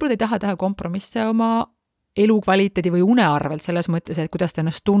asjad, näiteks võib-olla ei taha teha kompromisse oma elukvaliteedi või une arvelt selles mõttes, et kuidas ta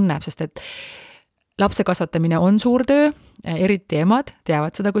ennast tunneb, sest et lapse kasvatamine on suur töö, eriti emad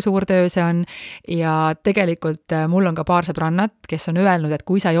teavad seda, kui suur töö see on ja tegelikult mul on ka paar sõbrannat, kes on öelnud, et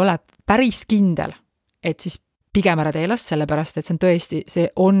kui sa ei ole päris kindel, et siis pigem ära tee last, sellepärast, et see on tõesti, see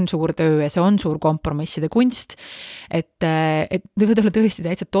on suur töö ja see on suur kompromisside kunst, et võivad olla tõesti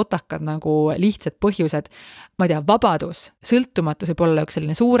täitsa totakad nagu lihtsad põhjused, ma ei tea, vabadus, sõltumatus võib olla üks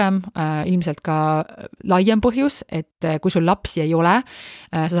selline suurem, ilmselt ka laiem põhjus, et kui sul lapsi ei ole,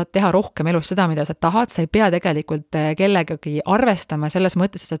 sa saad teha rohkem elus seda, mida sa tahad, sa ei pea tegelikult kellegagi arvestama selles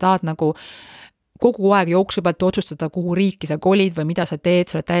mõttes, et sa tahad nagu kogu aeg jooksu pealt otsustada, kuhu riiki sa kolid või mida sa teed,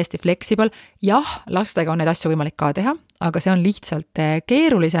 sa oled täiesti fleksibel. Jah, lastega on neid asju võimalik ka teha, aga see on lihtsalt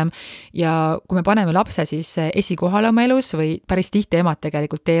keerulisem ja kui me paneme lapse siis esikohale oma elus või päris tihti emad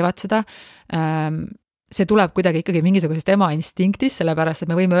tegelikult teevad seda, see tuleb kuidagi ikkagi mingisugusest ema instinktist, sellepärast,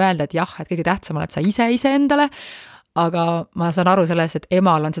 et me võime öelda, et jah, et kõige tähtsam oled sa ise endale, aga ma saan aru sellest, et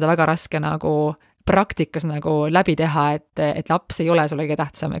emal on seda väga raske nagu praktikas nagu läbi teha, et laps ei ole sulle kõige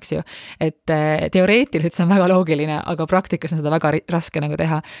tähtsam, eks ju. Et teoreetiliselt see on väga loogiline, aga praktikas on seda väga raske nagu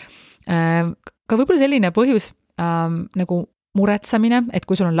teha. Ka võib-olla selline põhjus nagu muretsamine, et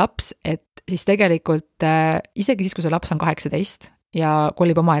kui sul on laps, et siis tegelikult isegi siis, kui see laps on 18 ja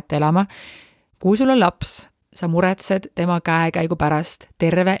kolib omaette elama, kui sul on laps, sa muretsed tema käekäigu pärast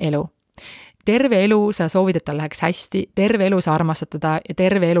terve elu. Terve elu sa soovid, et tal läheks hästi, terve elu sa armastad teda ja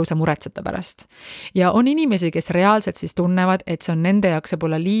terve elu sa muretsed ta pärast. Ja on inimesi, kes reaalselt siis tunnevad, et see on nende jaoks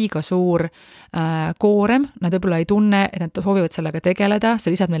võib-olla liiga suur koorem, nad võib-olla ei tunne, et nad soovivad sellega tegeleda,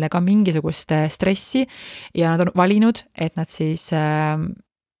 see lisab neile ka mingisugust stressi ja nad on valinud, et nad siis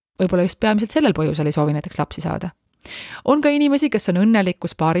võib-olla just peamiselt sellel põhjusel ei soovi näiteks lapsi saada. On ka inimesi, kes on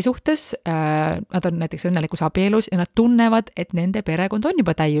õnnelikus paari suhtes, nad on näiteks õnnelikus abielus ja nad tunnevad, et nende perekond on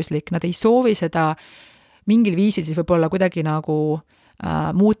juba täiuslik, nad ei soovi seda mingil viisil siis võib-olla kuidagi nagu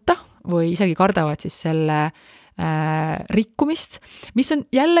muuta või isegi kardavad siis selle rikkumist, mis on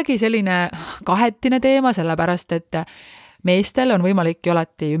jällegi selline kahetine teema, sellepärast et meestel on võimalik ju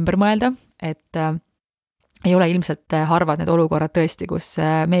alati ümber mõelda, et ei ole ilmselt harvad need olukorrad tõesti, kus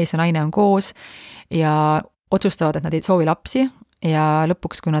mees ja naine on koos ja otsustavad, et nad ei soovi lapsi ja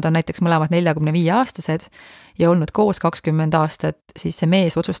lõpuks, kui nad on näiteks mõlemad 45-aastased ja olnud koos 20 aastat, siis see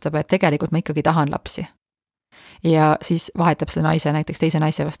mees otsustab, et tegelikult ma ikkagi tahan lapsi. Ja siis vahetab see naise näiteks teise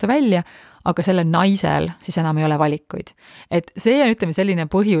naise vastu välja, aga sellel naisel siis enam ei ole valikuid. Et see on, ütleme, selline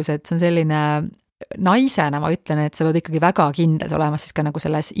põhjus, et see on selline naisena ma ütlen, et sa pead ikkagi väga kindlad olema siis ka nagu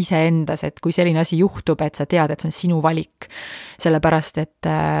selles iseendas, et kui selline asi juhtub, et sa tead, et see on sinu valik. Sellepärast, et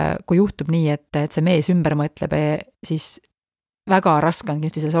kui juhtub nii, et see mees ümber mõtleb, siis väga raske on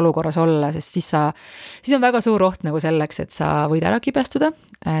kindlasti selles olukorras olla, sest siis on väga suur oht nagu selleks, et sa võid ära kibestuda,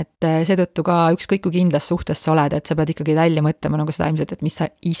 et seetõttu ka ükskõik kui kindlas suhtes sa oled, et sa pead ikkagi välja mõtlema nagu seda ilmselt, et mis sa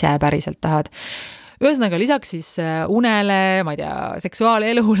ise päriselt tahad. Ühesõnaga lisaks siis unele, ma ei tea,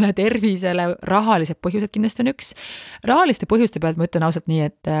 seksuaalelule, tervisele, rahalised põhjused kindlasti on üks. Rahaliste põhjuste pealt ma ütlen ausalt nii,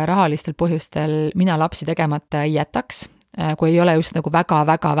 et rahalistel põhjustel mina lapsi tegemata ei jätaks, kui ei ole just nagu väga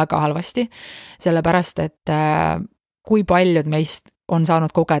halvasti, sellepärast, et kui paljud meist on saanud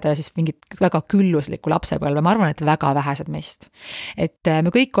kogeda siis mingit väga külluslikku lapsepõlve, ma arvan, et väga vähesed meist. Et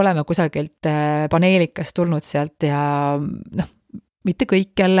me kõik oleme kusagilt paneelikast tulnud sealt ja mitte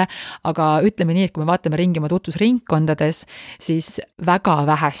kõik jälle, aga ütleme nii, et kui me vaatame ringi oma tutvusringkondades, siis väga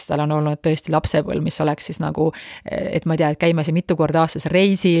vähestel on olnud tõesti lapsepõlv, mis oleks siis nagu, et ma ei tea, et käime siin mitu korda aastas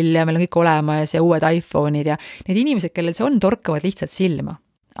reisil ja meil on kõik olemas ja uued iPhone'id ja need inimesed, kellel see on, torkavad lihtsalt silma.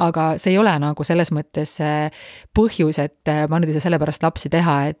 aga see ei ole nagu selles mõttes põhjus, et ma nüüd ei saa sellepärast lapsi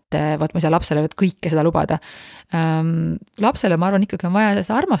teha, et võt ma ei saa lapsele kõike seda lubada. Lapsele, ma arvan, ikkagi on vaja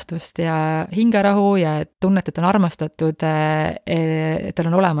seda armastust ja hingerahu ja tunnet, et on armastatud, et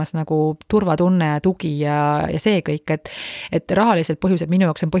tal on olemas nagu turvatunne ja tugi ja see kõik, et rahalised põhjused minu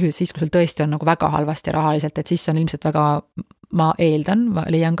jaoks on põhjused siis, kui sul tõesti on nagu väga halvasti rahaliselt, et siis on ilmselt väga, ma eeldan, ma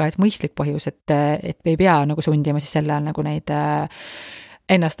leian ka, et mõistlik põhjus, et ei pea nagu sundima siis selle on nagu neid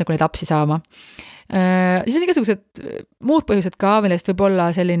ennast nagu neid lapsi saama. Siis on igasugused muud põhjused ka, millest võib olla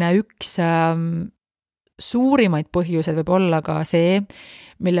selline üks suurimaid põhjused võib olla ka see,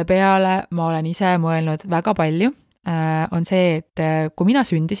 mille peale ma olen ise mõelnud väga palju, on see, et kui mina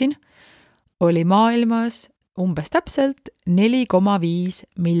sündisin, oli maailmas umbes täpselt 4,5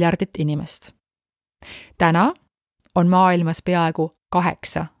 miljardit inimest. Täna on maailmas peaaegu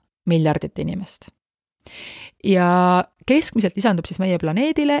 8 miljardit inimest. Ja keskmiselt lisandub siis meie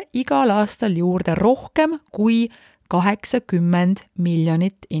planeedile igal aastal juurde rohkem kui 80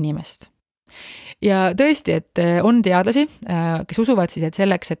 miljonit inimest. Ja tõesti, et on teadlasi, kes usuvad siis, et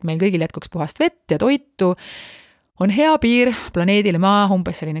selleks, et meil kõigil jätkuks puhast vett ja toitu, on hea piir planeedile Maa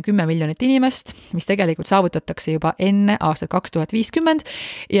umbes selline 10 miljonit inimest, mis tegelikult saavutatakse juba enne aastat 2050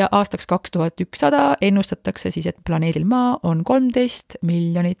 ja aastaks 2100 ennustatakse siis, et planeedil Maa on 13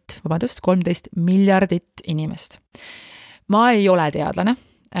 miljardit inimest. Ma ei ole teadlane,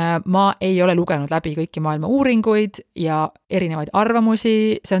 ma ei ole lugenud läbi kõiki maailma uuringuid ja erinevaid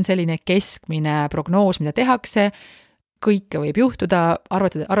arvamusi, see on selline keskmine prognoos, mida tehakse, kõike võib juhtuda,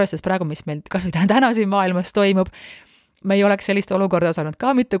 arvestades praegu, mis meil kas või täna siin maailmas toimub, me ei oleks sellist olukorda saanud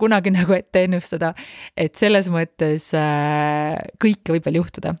ka mitte kunagi nagu ette ennustada, et selles mõttes kõike võib veel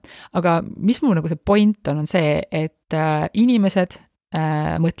juhtuda. Aga mis mu nagu see point on see, et inimesed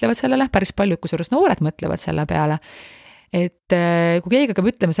mõtlevad sellele, päris paljud, kusjuures noored mõtlevad selle peale, et kui keegi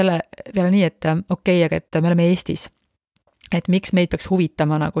hakkab ütlema selle peale nii, et okei, aga et me oleme Eestis, et miks meid peaks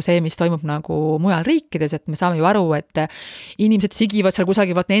huvitama nagu see, mis toimub nagu mujal riikides, et me saame ju aru, et inimesed sigivad seal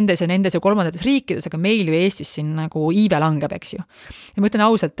kusagil nendes ja kolmandates riikides, aga meil ju Eestis siin nagu iive langeb, eks ju. Ja ma ütlen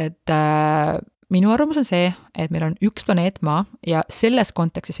ausalt, et minu arvamus on see, et meil on üks planeet Maa ja selles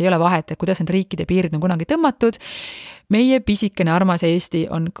kontekstis ei ole vahet, et kuidas need riikide piirid on kunagi tõmmatud. Meie pisikene armas Eesti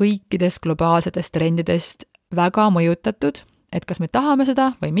on kõikidest globaalsetest trendidest väga mõjutatud, et kas me tahame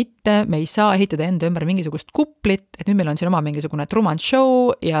seda või mitte, me ei saa ehitada enda ümber mingisugust kuplit, et nüüd meil on siin oma mingisugune Truman Show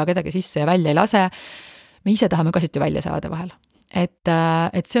ja kedagi sisse ja välja ei lase. Me ise tahame ka siit ju välja saada vahel. Et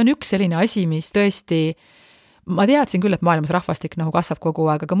see on üks selline asi, mis tõesti, ma teadsin küll, et maailmas rahvastik nagu kasvab kogu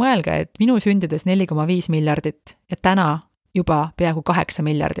aeg, aga mõelge, et minu sündides 4,5 miljardit ja täna juba peaaegu 8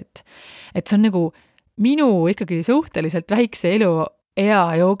 miljardit. Et see on nagu minu ikkagi suhteliselt väikse elu ea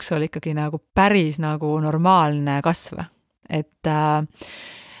jooksul ikkagi nagu päris nagu normaalne kasv. Et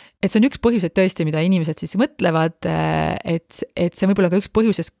see on üks põhjus, et tõesti, mida inimesed siis mõtlevad, et see võib olla ka üks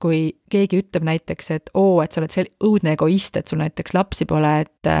põhjusest, kui keegi ütleb näiteks, et et sa oled õudne egoist, et sul näiteks lapsi pole,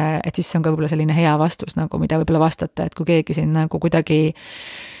 et siis see on ka võib-olla selline hea vastus, nagu mida võib-olla vastata, et kui keegi siin nagu kuidagi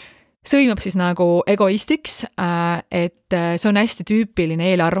sõimab siis nagu egoistiks, et see on hästi tüüpiline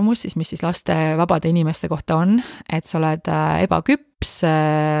eelarvamus, mis siis laste vabade inimeste kohta on, et sa oled ebaküps,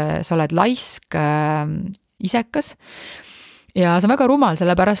 sa oled laisk, isekas. Ja see on väga rumal,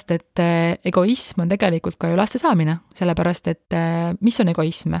 sellepärast, et egoism on tegelikult ka ju laste saamine, sellepärast, et mis on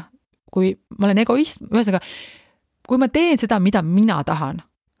egoism? Kui ma olen egoism, ühesõnaga, kui ma teen seda, mida mina tahan,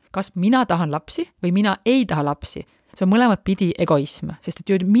 kas mina tahan lapsi või mina ei taha lapsi, see on mõlemad pidi egoism, sest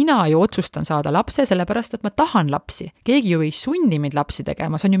et mina ju otsustan saada lapse, sellepärast, et ma tahan lapsi. Keegi ju ei sunni mind lapsi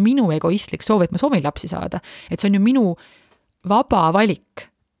tegema, see on ju minu egoistlik soov, et ma soovin lapsi saada. Et see on ju minu vaba valik.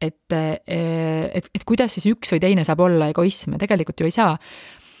 Et kuidas siis üks või teine saab olla egoism, tegelikult ju ei saa.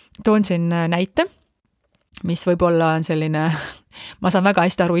 Toon siin näite, mis võib-olla on selline, ma saan väga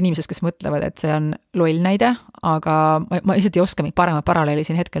hästi aru inimesest, kes mõtlevad, et see on loll näide, aga ma lihtsalt ei oska mingit paremat paralleeli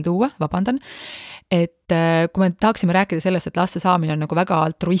siin hetkel tuua, vabandan. Et kui me tahaksime rääkida sellest, et laste saamine on nagu väga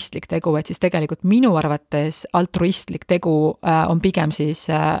altruistlik tegu, et siis tegelikult minu arvates altruistlik tegu on pigem siis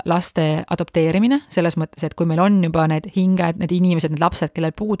laste adopteerimine, selles mõttes, et kui meil on juba need hinged, need inimesed, need lapsed,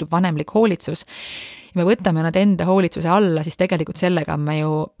 kellel puudub vanemlik hoolitsus, ja me võtame nad enda hoolitsuse alla, siis tegelikult sellega me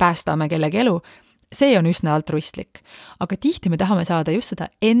ju päästame kellegi elu. See on üsna altruistlik. Aga tihti me tahame saada just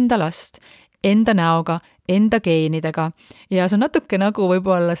seda enda last, enda näoga, enda geenidega ja see on natuke nagu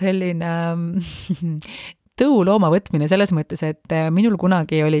võib-olla selline tõulooma võtmine selles mõttes, et minul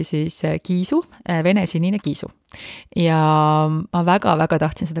kunagi oli siis kiisu, vene sinine kiisu ja ma väga-väga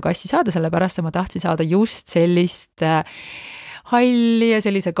tahtsin seda kassi saada, sellepärast ma tahtsin saada just sellist halli ja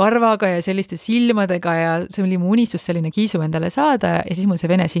sellise karvaga ja selliste silmadega ja see oli mu unistus selline kiisu endale saada ja siis mul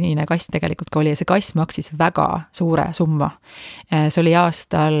see venesinine kass tegelikult ka oli ja see kass maksis väga suure summa. See oli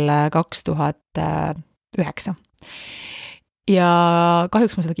aastal 2009. Ja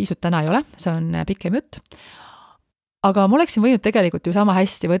kahjuks mul seda kiisut täna ei ole, see on pikem jutt. Aga ma oleksin võinud tegelikult ju sama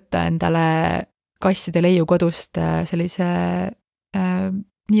hästi võtta endale kasside leiu kodust sellise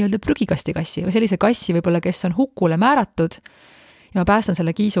nii-öelda prügikasti kassi või sellise kassi võib-olla, kes on hukule määratud ja ma päästan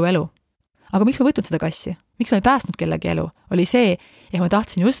selle kiisu elu. Aga miks ma võtnud seda kassi? Miks ma ei päästnud kellegi elu? Oli see, ja ma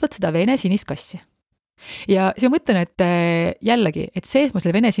tahtsin just võtta seda vene sinist kassi. Ja siis ma mõtlen, et jällegi, et see, et ma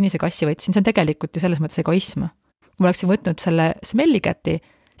selle vene sinise kassi võtsin, see on tegelikult ju selles mõttes egoism. Kui ma oleksin võtnud selle smellikäti,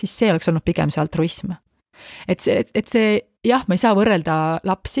 siis see oleks olnud pigem see altruism. Et see, jah, me ei saa võrrelda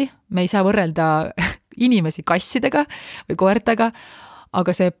lapsi, me ei saa võrrelda inimesi kassidega või koertega,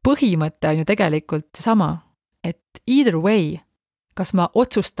 aga see põhimõte on ju tegelikult sama, et either way, kas ma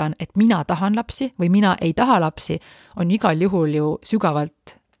otsustan, et mina tahan lapsi või mina ei taha lapsi, on igal juhul ju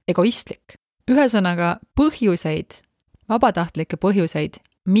sügavalt egoistlik. Ühesõnaga põhjuseid, vabatahtlikke põhjuseid,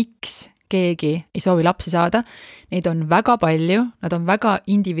 miks keegi ei soovi lapsi saada, neid on väga palju, nad on väga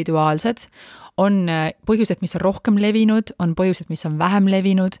individuaalsed, on põhjused, mis on rohkem levinud, on põhjused, mis on vähem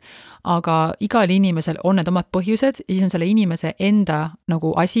levinud, aga igal inimesel on need omad põhjused ja siis on selle inimese enda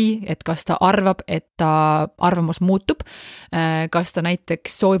nagu asi, et kas ta arvab, et ta arvamus muutub, kas ta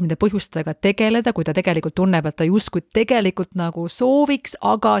näiteks soovib nende põhjustega tegeleda, kui ta tegelikult tunneb, et ta justkui tegelikult nagu sooviks,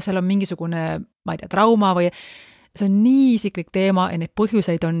 aga seal on mingisugune, ma ei tea, trauma või see on nii isiklik teema ja neid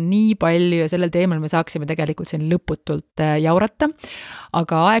põhjuseid on nii palju ja sellel teemal me saaksime tegelikult siin lõputult jaurata,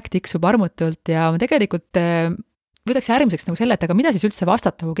 aga aeg tiksub armutult ja ma tegelikult võtaks järgmiseks nagu selle, et aga mida siis üldse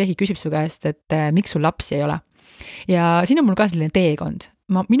vastata, kui keegi küsib su käest, et miks sul lapsi ei ole. Ja siin on mul ka selline teekond.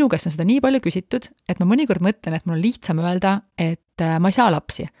 Minu käest on seda nii palju küsitud, et ma mõnikord mõtlen, et mul on lihtsam öelda, et ma ei saa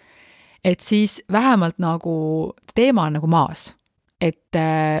lapsi. Et siis vähemalt nagu teema on nagu maas.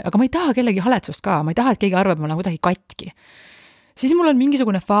 Aga ma ei taha kellegi haletsust ka, ma ei taha, et keegi arvab, et ma olen kuidagi katki. Siis mul on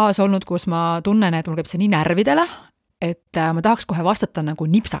mingisugune faas olnud, kus ma tunnen, et mul käib see nii närvidele, et ma tahaks kohe vastata nagu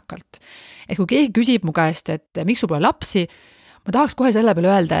nipsakalt. Et kui keegi küsib mu käest, et miks sul pole lapsi, ma tahaks kohe selle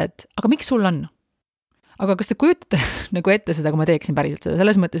peale öelda, et aga miks sul on? Aga kas te kujutate nagu ette seda, kui ma teeksin päriselt seda?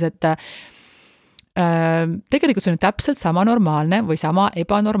 Selles mõttes, et tegelikult see on täpselt sama normaalne või sama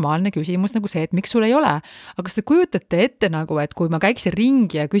ebanormaalne küsimus nagu see, et miks sul ei ole. Aga kas te kujutate ette nagu, et kui ma käiksin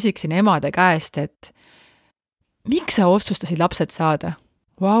ringi ja küsiksin emade käest, et miks sa otsustasid lapsed saada?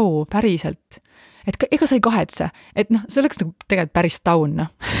 Vau, päriselt. Et ega sa ei kahetse. Et see oleks nagu tegelikult päris taun.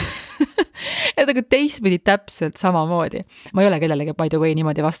 Et aga teistpidi täpselt samamoodi. Ma ei ole kellelegi by the way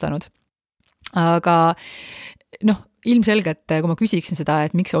niimoodi vastanud. Aga ilmselgelt, kui ma küsiksin seda,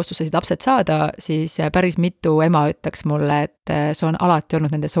 et miks sa otsustasid lapsed saada, siis päris mitu ema ütleks mulle, et see on alati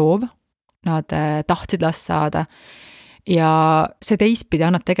olnud nende soov. Nad tahtsid last saada ja see teistpidi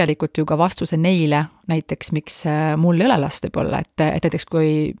annab tegelikult ju ka vastuse neile, näiteks miks mul ei ole last võib-olla, et näiteks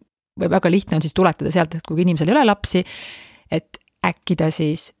kui väga lihtne on siis tuletada sealt, et kui inimesel ei ole lapsi, et äkki ta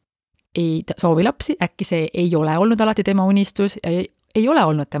siis ei soovi lapsi, äkki see ei ole olnud alati tema unistus ja ei ole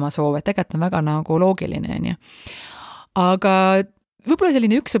olnud tema soov, et tegelikult on väga nagu loogiline. Ja. Aga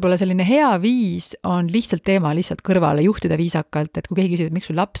võib-olla selline hea viis on lihtsalt teema lihtsalt kõrvale juhtida viisakalt, et kui keegi küsib, et miks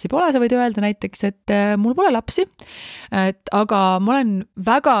sul lapsi pole, sa võid öelda näiteks, et mul pole lapsi, aga ma olen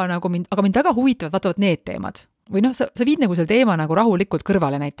väga nagu mind väga huvitavad vaatavad need teemad. Või sa viid nagu selle teema nagu rahulikult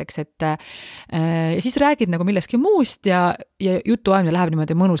kõrvale näiteks, et ja siis räägid nagu millestki muust ja jutu ajamine läheb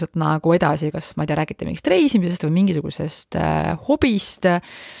niimoodi mõnusalt nagu edasi, kas ma ei tea, räägite mingist reisimisest või mingisugusest hobist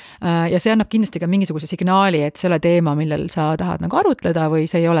ja see annab kindlasti ka mingisuguse signaali, et see ole teema, millel sa tahad nagu arutleda või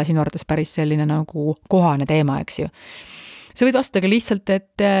see ei ole sinu arvates päris selline nagu kohane teema, eks ju. Sa võid vastata ka lihtsalt,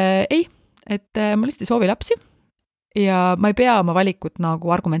 et ei, et ma lihtsalt ei soovi lapsi ja ma ei pea oma valikut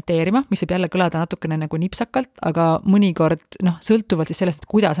nagu argumenteerima, mis võib jälle kõlada natukene nagu nipsakalt, aga mõnikord sõltuvalt siis sellest,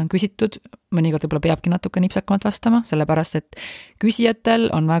 et kuidas on küsitud, mõnikord võib-olla peabki natuke nipsakamalt vastama, sellepärast et küsijatel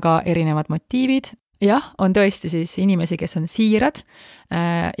on väga erinevad motiivid. Jah, on tõesti siis inimesi, kes on siirad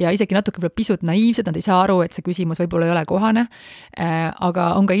ja isegi natuke pisut naiivsed, nad ei saa aru, et see küsimus võib-olla ei ole kohane, aga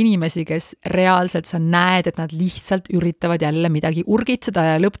on ka inimesi, kes reaalselt sa näed, et nad lihtsalt üritavad jälle midagi urgitseda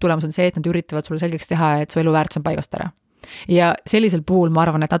ja lõpptulemus on see, et nad üritavad sulle selgeks teha, et su eluväärtus on paigast ära. Ja sellisel puhul ma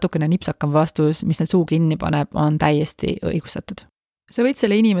arvan, et natukene nipsakam vastus, mis need suu kinni paneb, on täiesti õigustatud. Sa võid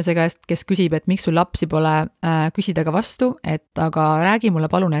selle inimese käest, kes küsib, et miks sul lapsi pole, küsida ka vastu, et aga räägi mulle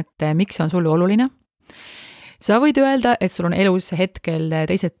palun, et miks see on sulle oluline. Sa võid öelda, et sul on elus hetkel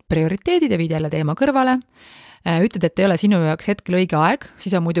teised prioriteedid ja viid jälle teema kõrvale. ütled, et ei ole sinu jaoks hetkel õige aeg,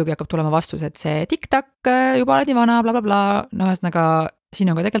 siis on muidugi hakkab tulema vastus, et see tiktak juba oled nii vana, blablabla, ühesõnaga siin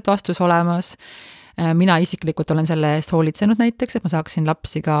on ka tegelikult vastus olemas. Mina isiklikult olen selle eest hoolitsenud näiteks, et ma saaksin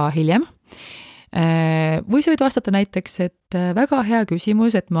lapsi ka hiljem. Või sa võid vastata näiteks, et väga hea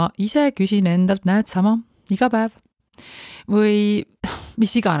küsimus, et ma ise küsin endalt, näed sama iga päev. Või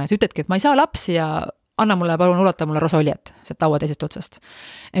mis iganes, ütledki, et ma ei saa lapsi ja anna mulle, palun ulata mulle rosoljet sealt laua teisest otsast.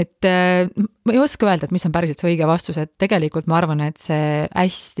 Et ma ei oska öelda, et mis on päriselt see õige vastus, et tegelikult ma arvan, et see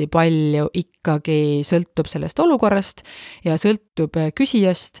hästi palju ikkagi sõltub sellest olukorrast ja sõltub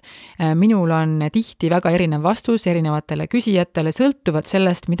küsijast. Minul on tihti väga erinev vastus erinevatele küsijatele, sõltuvad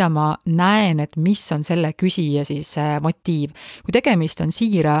sellest, mida ma näen, et mis on selle küsija siis motiiv. Kui tegemist on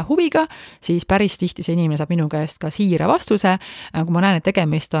siira huviga, siis päris tihti see inimene saab minu käest ka siira vastuse. Kui ma näen, et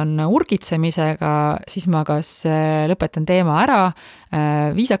tegemist on urgitsemisega, siis ma kas lõpetan teema ära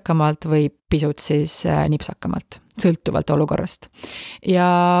viisakamalt või pisut siis nipsakamalt, sõltuvalt olukorrast. Ja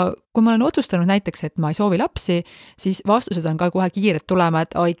kui ma olen otsustanud näiteks, et ma ei soovi lapsi, siis vastused on ka kohe kiired tulema,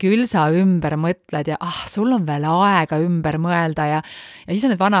 et oi, küll sa ümber mõtled ja sul on veel aega ümber mõelda ja siis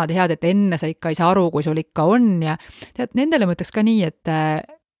on need vanad head, et enne sa ikka ei saa aru, kui sul ikka on ja tead, nendele mõtleks ka nii, et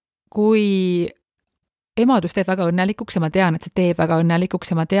kui emadus teeb väga õnnelikuks ja ma tean, et see teeb väga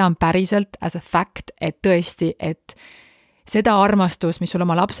õnnelikuks ja ma tean päriselt as a fact, et tõesti, et seda armastus, mis sul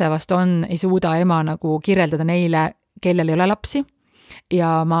oma lapse vastu on, ei suuda ema nagu kirjeldada neile, kellel ei ole lapsi.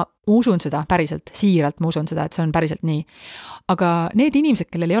 Ja ma usun seda päriselt, siiralt ma usun seda, et see on päriselt nii. Aga need inimesed,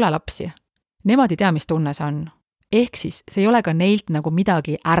 kellel ei ole lapsi, nemad ei tea, mis tunne see on. Ehk siis see ei ole ka neilt nagu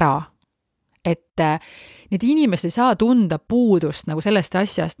midagi ära. Et need inimesed ei saa tunda puudust nagu sellest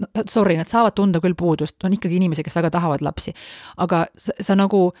asjast, nad saavad tunda küll puudust, on ikkagi inimesi, kes väga tahavad lapsi, aga sa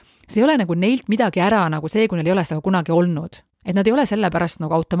nagu, see ei ole nagu neilt midagi ära nagu see, kui neil ei ole seda kunagi olnud. Et nad ei ole selle pärast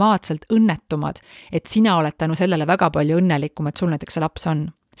nagu automaatselt õnnetumad, et sina oled tänu sellele väga palju õnnelikum, et sul näiteks see laps on.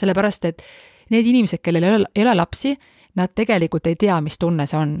 Sellepärast, et need inimesed, kellel ei ole lapsi, nad tegelikult ei tea, mis tunne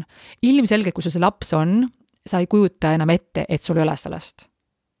see on. Ilmselgelt, kui sul see laps on, sa ei kujuta enam ette, et sul ei ole seda last.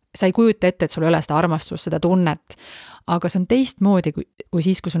 Sa ei kujuta ette, et sul ei ole seda armastust, seda tunnet, aga see on teistmoodi kui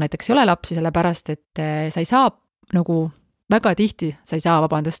siis, kui sul näiteks ei ole lapsi, sellepärast, et sa ei saa nagu väga tihti, sa ei saa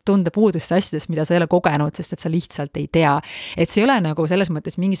tunda puudust asjadest, mida sa ei ole kogenud, sest et sa lihtsalt ei tea. Et see ei ole nagu selles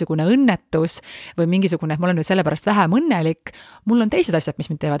mõttes mingisugune õnnetus või mingisugune, et ma olen nüüd selle pärast vähem õnnelik, mul on teised asjad,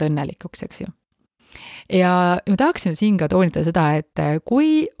 mis mind teevad õnnelikuks, eks ju. Ja ma tahaksin siin ka toonitada seda, et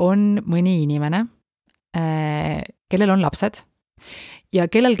kui on mõni inimene, kellel on lapsed,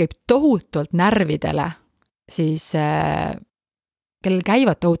 ja kellel käib tohutult närvidele, siis kellel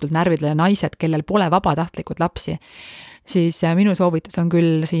käivad tohutult närvidele naised, kellel pole vabatahtlikud lapsi, siis minu soovitus on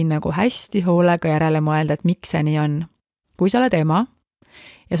küll siin nagu hästi hoolega järele mõelda, et miks see nii on. Kui sa oled ema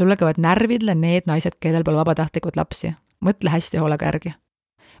ja sulle käivad närvidele need naised, kellel pole vabatahtlikud lapsi, mõtle hästi hoolega järgi.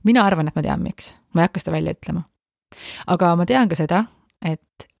 Mina arvan, et ma tean miks. Ma ei hakka seda välja ütlema. Aga ma tean ka seda,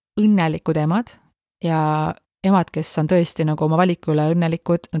 et õnnelikud emad ja emad, kes on tõesti nagu oma valiku üle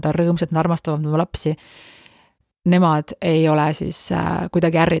õnnelikud, nad on rõõmsad, nad armastavad oma lapsi, nemad ei ole siis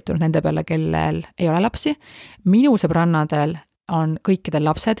kuidagi ärritunud nende peale, kellel ei ole lapsi. Minu sõbrannadel on kõikidel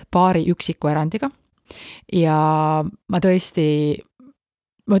lapsed paari üksiku erandiga ja ma tõesti,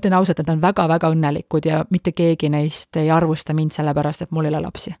 ma ütlen ausalt, et nad on väga-väga õnnelikud ja mitte keegi neist ei arvusta mind selle pärast, et mul ei ole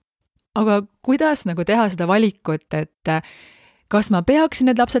lapsi. Aga kuidas nagu teha seda valikut, et kas ma peaksin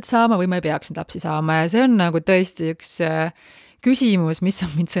need lapsed saama või ma ei peaks need lapsi saama ja see on nagu tõesti üks küsimus, mis on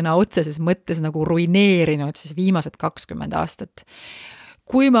mind sõna otseses mõttes nagu ruineerinud siis viimased 20 aastat.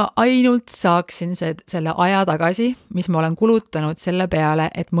 Kui ma ainult saaksin selle aja tagasi, mis ma olen kulutanud selle peale,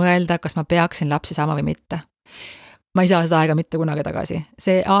 et mõelda, kas ma peaksin lapsi saama või mitte. Ma ei saa seda aega mitte kunagi tagasi.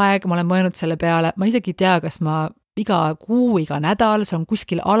 See aeg, ma olen mõelnud selle peale, ma isegi ei tea, kas ma iga kuu, iga nädal, see on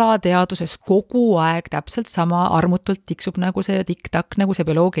kuskil alateaduses kogu aeg täpselt sama armutult tiksub nagu see tiktak, nagu see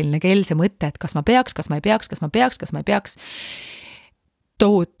bioloogiline kell, see mõte, et kas ma peaks, kas ma ei peaks, kas ma peaks, kas ma ei peaks.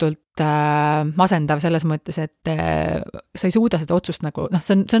 Tohutult masendav selles mõttes, et sa ei suuda seda otsust nagu,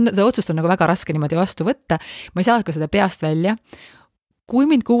 seda otsust on nagu väga raske niimoodi vastu võtta, ma ei saa ka seda peast välja. Kui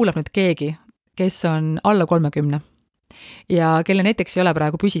mind kuulab nüüd keegi, kes on alla 30 ja kelle näiteks ei ole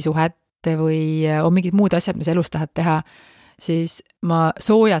praegu püsisuhet, või on mingid muud asjad, mis elus tahad teha, siis ma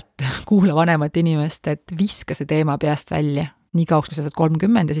soojalt kuula vanemat inimest, et viska see teema peast välja, nii kauks, kui sa saad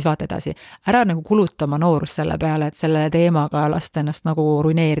 30 ja siis vaata edasi. Ära nagu kuluta oma noorust selle peale, et selle teemaga lasta ennast nagu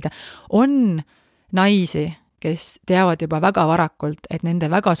ruineerida. On naisi, kes teavad juba väga varakult, et nende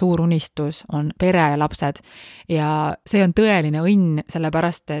väga suur unistus on pere ja lapsed ja see on tõeline õnn,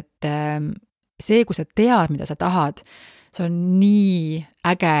 sellepärast, et see, kui sa tead, mida sa tahad, see on nii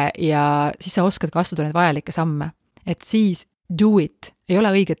äge ja siis sa oskad ka astuda neid vajalikke samme. Et siis do it, ei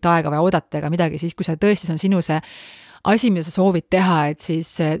ole õiget aega või oodata ega midagi, siis kui see tõesti on sinu see asi, mida sa soovid teha, et siis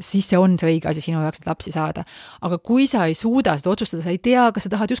see on see õige asi sinu jaoks, et lapsi saada. Aga kui sa ei suuda seda otsustada, sa ei tea, kas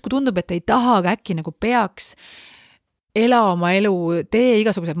sa tahad, justkui tundub, et ei taha, aga äkki nagu peaks, ela oma elu, tee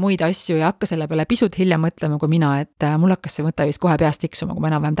igasuguseid muid asju ja hakka selle peale pisut hiljem mõtlema kui mina, et mul hakkas see mõte vist kohe peast tiksuma, kui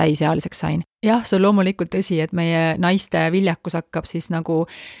ma enam-vähem täisealiseks sain. Jah, see on loomulikult tõsi, et meie naiste viljakus hakkab siis nagu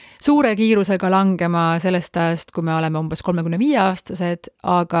suure kiirusega langema sellest ajast, kui me oleme umbes 35-aastased,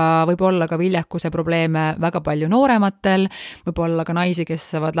 aga võib olla ka viljakuse probleeme väga palju noorematel, võib olla ka naisi,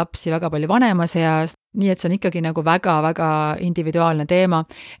 kes saavad lapsi väga palju vanemas eas, nii et see on ikkagi nagu väga-väga individuaalne teema.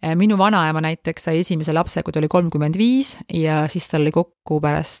 Minu vanaema näiteks sai esimese lapse, kui ta oli 35 ja siis tal oli kokku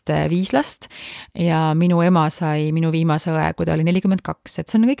pärast 5 last ja minu ema sai minu viimase õe, kui ta oli 42, et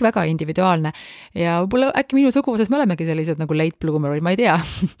see on kõik väga individuaalne ja võib-olla äkki minu suguvõsas me olemegi sellised nagu late bloomerid, ma ei tea.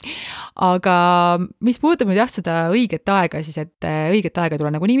 Aga mis puudutab nüüd jah seda õiget aega, siis et õiget aega ei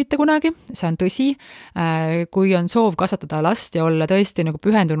tule nagu nii mitte kunagi, see on tõsi. Kui on soov kasvatada last ja olla tõesti nagu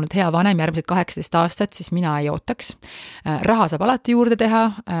pühendunud hea vanem järgmised 18 aastat, siis mina ei ootaks. Raha saab alati juurde teha,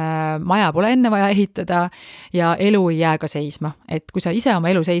 maja pole enne vaja ehitada ja elu ei jää ka seisma. Et kui sa ise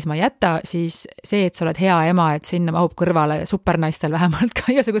oma elu seisma ei jäta, siis see, et sa oled hea ema, et sinna mahub kõrvale supernaistel vähemalt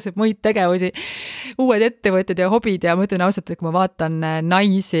ka igasugused muid tegevusi, uued ettevõtted ja hobid ja ma ütlen ausalt, et kui ma vaatan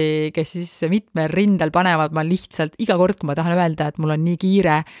naisi, kes siis mitmel rindel panevad, ma lihtsalt iga kord, kui ma tahan öelda, et mul on nii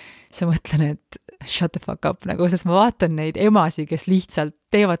kiire, siis ma mõtlen, et shut the fuck up, nagu, sest ma vaatan neid emasi, kes lihtsalt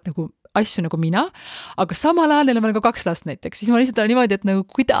teevad nagu asju nagu mina, aga samal ajal neil on nagu 2 last näiteks, siis ma lihtsalt olen niimoodi, et nagu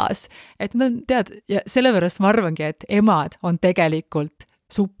kuidas, et nad tead, ja sellepärast ma arvangi, et emad on tegelikult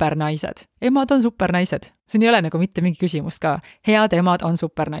supernaised. Emad on supernaised. Siin ei ole nagu mitte mingi küsimust ka. Head emad on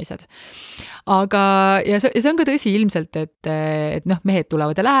supernaised. Aga, ja see on ka tõsi ilmselt, et noh, mehed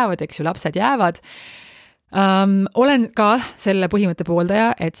tulevad ja lähevad, eks ju, lapsed jäävad. Olen ka selle põhimõtte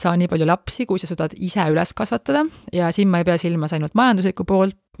pooldaja, et saa nii palju lapsi, kui sa suudad ise üles kasvatada ja siin ma ei pea silmas ainult majanduslikku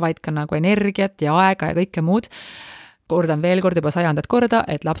poolt, vaid ka nagu energiat ja aega ja kõike muud. Kordan veel kord juba 100. korda,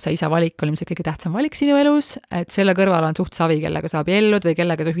 et lapse isa valik on ilmselt kõige tähtsam valik sinu elus, et selle kõrval on suht savi, kellega sa abiellud või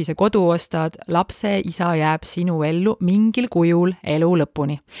kellega sa ühise kodu ostad, lapse isa jääb sinu ellu mingil kujul elu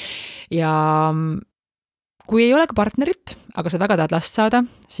lõpuni. Ja kui ei ole ka partnerit, aga sa väga tahad last saada,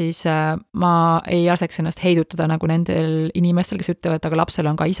 siis ma ei laseks ennast heidutada nagu nendel inimestel, kes ütlevad, aga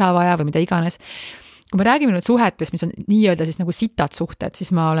lapsel on ka isa vaja või mida iganes. Kui me räägime nüüd suhetes, mis on nii-öelda siis nagu sitad suhted,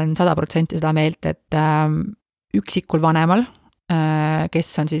 siis ma olen 100% seda meelt, et üksikul vanemal,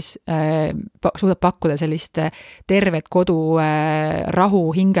 kes on siis, suudab pakkuda sellist tervet kodu rahu,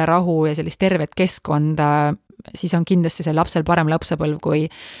 hingerahu ja sellist tervet keskkonda, siis on kindlasti see lapsel parem lapsepõlv kui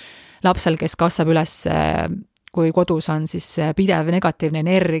lapsel, kes kasvab üles, kui kodus on siis pidev negatiivne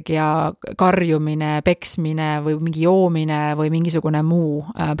energia, karjumine, peksmine või mingi joomine või mingisugune muu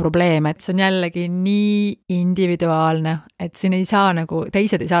probleem, et see on jällegi nii individuaalne, et siin ei saa nagu,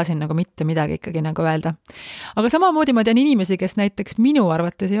 teised ei saa siin nagu mitte midagi ikkagi nagu öelda. Aga samamoodi ma tean inimesi, kes näiteks minu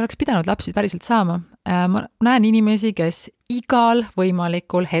arvates ei oleks pidanud lapsi päriselt saama. Ma näen inimesi, kes igal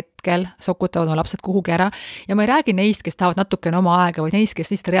võimalikul hetkel sokutavad oma lapsed kuhugi ära ja ma ei räägi neist, kes tahavad natukene oma aega, vaid neist, kes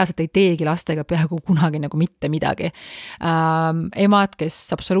lihtsalt reaalselt ei teegi lastega peaaegu kunagi nagu mitte midagi. Emad, kes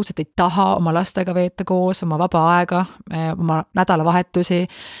absoluutselt ei taha oma lastega veeta koos, oma vaba aega, oma nädalavahetusi,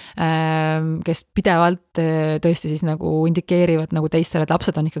 kes pidevalt tõesti siis nagu indikeerivad nagu teistele, et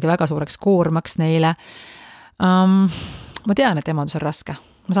lapsed on ikkagi väga suureks koormaks neile. Ma tean, et emadus on raske,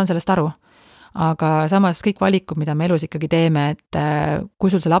 ma saan sellest aru. Aga samas kõik valikud, mida me elus ikkagi teeme, et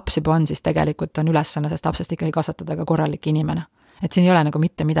kui sul see laps juba on, siis tegelikult on ülesanne sest lapsest ikkagi kasvatada ka korralik inimene. Et siin ei ole nagu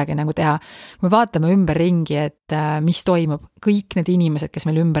mitte midagi nagu teha. Kui me vaatame ümberringi, et mis toimub, kõik need inimesed, kes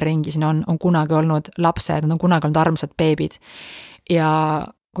meil ümberringi siin on kunagi olnud lapsed, nad on kunagi olnud armsad beebid. Ja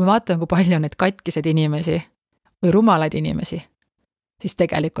kui me vaatame, kui palju on need katkised inimesi või rumalaid inimesi, siis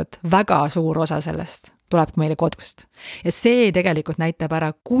tegelikult väga suur osa sellest tuleb meile kodust. Ja see tegelikult näitab ära,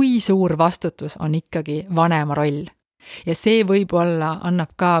 kui suur vastutus on ikkagi vanema roll. Ja see võib-olla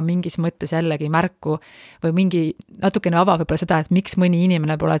annab ka mingis mõttes jällegi märku või mingi natukene avab võib-olla seda, et miks mõni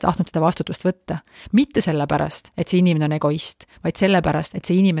inimene pole tahtnud seda vastutust võtta. Mitte sellepärast, et see inimene on egoist, vaid sellepärast, et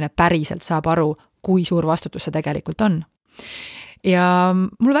see inimene päriselt saab aru, kui suur vastutus see tegelikult on. Ja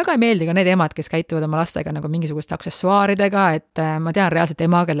mul väga ei meeldi ka need emad, kes käituvad oma lastega nagu mingisuguste aksessuaaridega, et ma tean reaalselt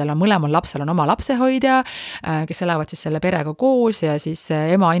ema, kellel on mõlemal lapsel on oma lapsehoidja, kes elavad siis selle perega koos ja siis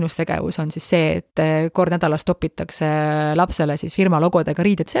ema ainus tegevus on siis see, et kord nädalas topitakse lapsele siis firma logodega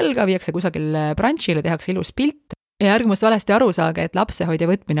riided selga, viiakse kusagil brunchile, tehakse ilus pilt Ja ärge must valesti aru saage, et lapsehoidja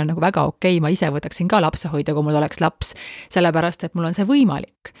võtmine on nagu väga okei, ma ise võtaksin ka lapsehoidja, kui mul oleks laps, sellepärast, et mul on see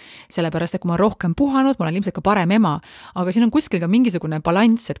võimalik. Sellepärast, et kui ma olen rohkem puhanud, ma olen ilmselt ka parem ema, aga siin on kuskil ka mingisugune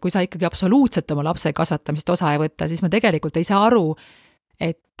balanss, et kui sa ikkagi absoluutselt oma lapse kasvatamist osa ei võtta, siis ma tegelikult ei saa aru,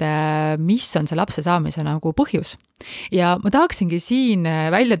 et mis on see lapse saamise nagu põhjus. Ja ma tahaksingi siin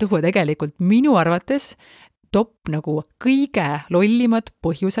välja tuua tegelikult minu arvates top nagu kõige lollimad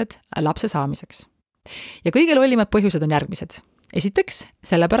põhjused lapse saamiseks. Ja kõige lollimad põhjused on järgmised. Esiteks,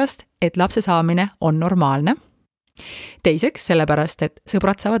 sellepärast, et lapse saamine on normaalne. Teiseks, sellepärast, et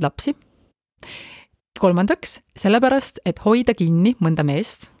sõbrad saavad lapsi. Kolmandaks, sellepärast, et hoida kinni mõnda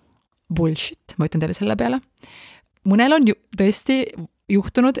meest. Bullshit, ma ütlen teile selle peale. Mõnel on tõesti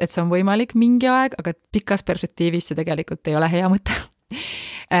juhtunud, et see on võimalik mingi aeg, aga pikas perspektiivis see tegelikult ei ole hea mõte.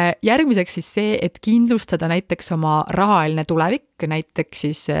 Järgmiseks siis see, et kindlustada näiteks oma rahaline tulevik, näiteks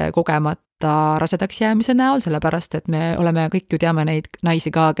siis kogemata rasedaks jäämise näol, sellepärast, et me oleme kõik ju teame neid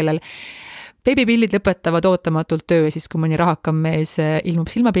naisi ka, kellel beebipillid lõpetavad ootamatult töö, siis kui mõni rahakam mees ilmub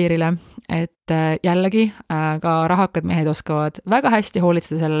silmapiirile, et jällegi ka rahakad mehed oskavad väga hästi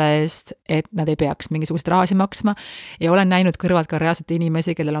hoolitseda selle eest, et nad ei peaks mingisugust rahasi maksma ja olen näinud kõrvalt ka reaalselt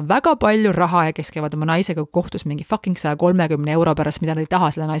inimesi, kellel on väga palju raha ja kes käivad oma naisega kohtus mingi fucking 130 euro pärast, mida nad ei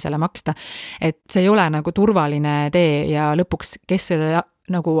taha seda naisele maksta. Et see ei ole nagu turvaline tee ja lõpuks, kes selle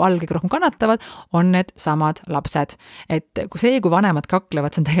nagu all kõige rohkem kannatavad, on need samad lapsed. Et kui vanemad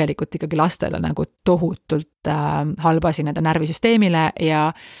kaklevad, see on tegelikult ikkagi lastele nagu tohutult halb asi nende närvisüsteemile ja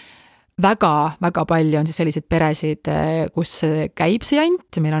väga palju on siis selliseid peresid, kus käib see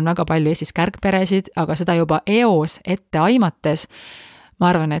jant, meil on väga palju Eestis kärgperesid, aga seda juba eos ette aimates,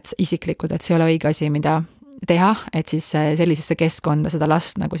 ma arvan, et isiklikult, et see ei ole õige asi, mida teha, et siis sellisesse keskkonda seda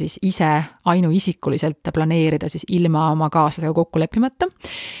last nagu siis ise ainuisikuliselt planeerida siis ilma oma kaaslasega kokku leppimata.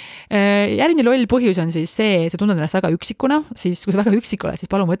 Järgmine loll põhjus on siis see, et sa tunned ennast väga üksikuna, siis kui sa väga üksik oled, siis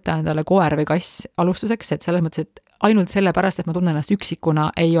palun võtta endale koer või kass alustuseks, et selles mõttes, et ainult selle pärast, et ma tunnen ennast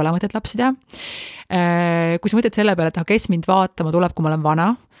üksikuna, ei ole mõtet lapsi teha. Kui sa mõtled selle peale, et kes mind vaatama tuleb, kui ma olen vana,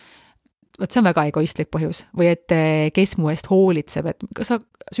 võt see on väga egoistlik põhjus või et kes mu eest hoolitseb, et kas sa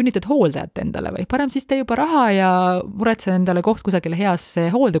sünnitad hooldajat endale või parem siis tee juba raha ja muretse endale koht kusagile heas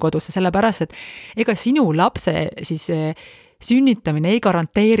hooldekodusse, sellepärast, et ega sinu lapse siis sünnitamine ei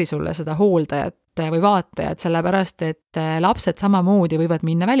garanteeri sulle seda hooldajat või vaatajat, sellepärast, et lapsed samamoodi võivad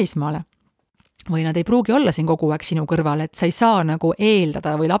minna välismaale. Või nad ei pruugi olla siin kogu aeg sinu kõrval, et sa ei saa nagu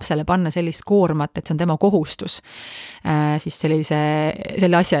eeldada või lapsele panna sellist koormat, et see on tema kohustus siis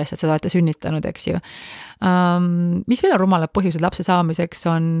selle asja eest, et seda olete sünnitanud, eks ju. Mis veel on rumalad põhjused lapse saamiseks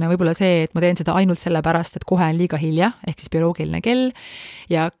on võib-olla see, et ma teen seda ainult selle pärast, et kohe on liiga hilja, ehk siis bioloogiline kell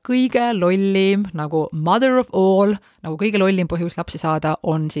ja kõige lollim nagu mother of all, nagu kõige lollim põhjus lapsi saada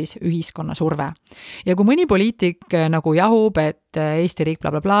on siis ühiskonna surve. Ja kui mõni poliitik nagu jahub, et Eesti riik bla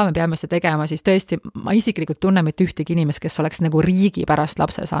bla bla, me peame seda tegema, siis tõesti ma isiklikult tunnen mitte ühtegi inimest, kes oleks nagu riigi pärast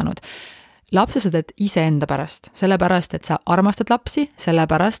lapse saanud. Lapse sa teed iseenda pärast, sellepärast, et sa armastad lapsi,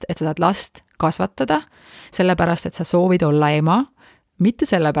 sellepärast, et sa tahad last kasvatada, sellepärast, et sa soovid olla ema, mitte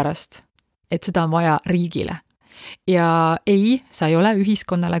sellepärast, et seda on vaja riigile. Ja ei, sa ei ole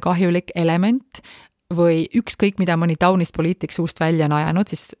ühiskonnale kahjulik element või ükskõik mida mõni taunist poliitik suust välja on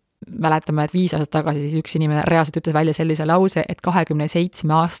ajanud, siis mäletame, et 5 aastat tagasi siis üks inimene reaalselt ütles välja sellise lause, et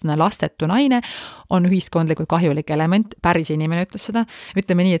 27-aastane lastetu naine on ühiskondlikult kahjulik element, päris inimene ütles seda.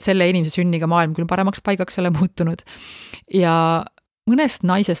 Ütleme nii, et selle inimese sünniga maailm küll paremaks paigaks ole muutunud. Ja mõnest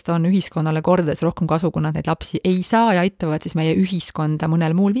naisest on ühiskonnale kordades rohkem kasu, kui nad neid lapsi ei saa ja aitavad siis meie ühiskonda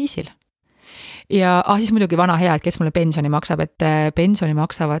mõnel muul viisil. Ja siis muidugi vana hea, et kes mulle pensioni maksab, et pensioni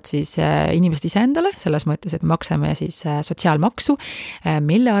maksavad siis inimesed iseendale, selles mõttes, et me maksame siis sotsiaalmaksu,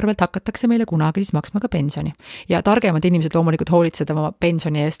 mille arvelt hakatakse meile kunagi siis maksma ka pensioni. Ja targemad inimesed loomulikult hoolitseda oma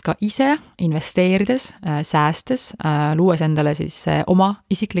pensioni eest ka ise, investeerides, säästes, luues endale siis oma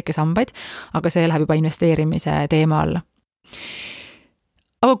isiklikke sambaid, aga see läheb juba investeerimise teema alla.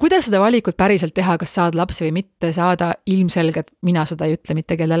 Aga kuidas seda valikut päriselt teha, kas saad lapsi või mitte saada, ilmselgelt mina seda ei ütle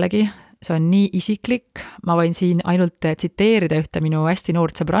mitte kellelegi. See on nii isiklik, ma võin siin ainult tsiteerida ühte minu hästi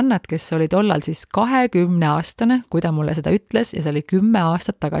noort sõbrannat, kes oli tollal siis 20-aastane, kui ta mulle seda ütles ja see oli 10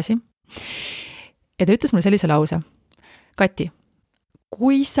 aastat tagasi. Ja ta ütles mulle sellise lause. Kati,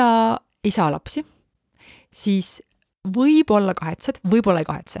 kui sa ei saa lapsi, siis võib-olla kahetsed, võib-olla ei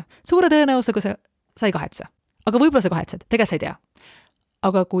kahetse. Suure tõenäosusega sa ei kahetse, aga võib-olla sa kahetsed, tegelikult sa ei tea.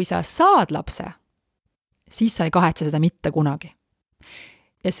 Aga kui sa saad lapse, siis sa ei kahetse seda mitte kunagi.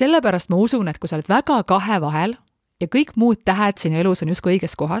 Ja sellepärast ma usun, et kui sa oled väga kahe vahel ja kõik muud tähed sinu elus on justkui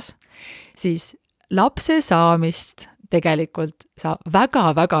õiges kohas, siis lapse saamist tegelikult sa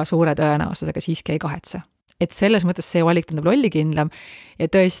väga-väga suure tõenäosusega siiski ei kahetse. et selles mõttes see valik tundub lollikindlam ja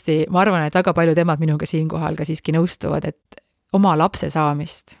tõesti, ma arvan, et väga paljud emad minuga siinkohal ka siiski nõustuvad, et oma lapse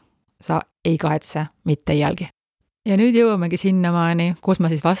saamist sa ei kahetse mitte iialgi. Ja nüüd jõuamegi sinnamaani, kus ma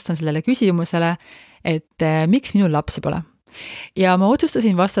siis vastan sellele küsimusele, et miks minul lapsi pole. Ja ma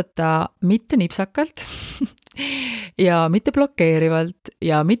otsustasin vastata mitte nipsakalt ja mitte blokeerivalt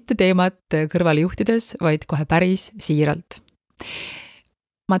ja mitte teemat kõrvale juhtides, vaid kohe päris siiralt.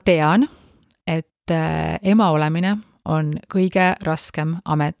 Ma tean, et ema olemine on kõige raskem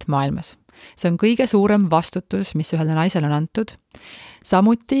amet maailmas. See on kõige suurem vastutus, mis ühele naisele on antud.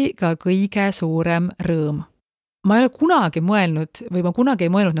 Samuti ka kõige suurem rõõm. Ma ei ole kunagi mõelnud või ma kunagi ei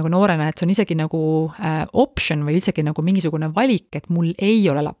mõelnud nagu noorena, et see on isegi nagu option või isegi nagu mingisugune valik, et mul ei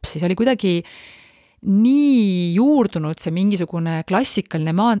ole lapsi. See oli kuidagi nii juurdunud see mingisugune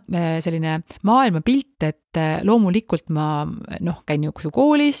klassikaline selline maailmapilt, et loomulikult ma käin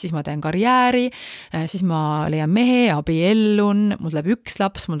koolis, siis ma teen karjääri, siis ma leian mehe, abiellun, mul tuleb üks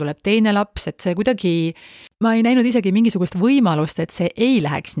laps, mul tuleb teine laps, et see kuidagi, ma ei näinud isegi mingisugust võimalust, et see ei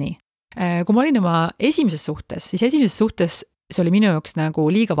läheks nii. Kui ma olin oma esimeses suhtes, siis esimeses suhtes see oli minu jaoks nagu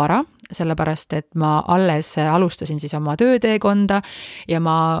liiga vara, sellepärast, et ma alles alustasin siis oma tööteekonda ja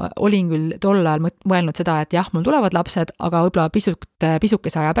ma olin küll tol ajal mõelnud seda, et jah, mul tulevad lapsed, aga võib-olla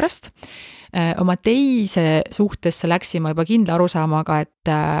pisukese aja pärast. Oma teise suhtesse läksin ma juba kindla arusaamaga,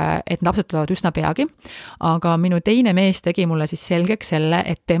 et lapsed tulevad üsna peagi, aga minu teine mees tegi mulle siis selgeks selle,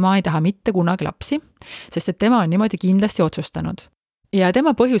 et tema ei taha mitte kunagi lapsi, sest et tema on niimoodi kindlasti otsustanud. Ja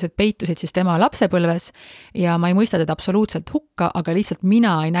tema põhjused peitusid siis tema lapsepõlves ja ma ei mõista teda absoluutselt hukka, aga lihtsalt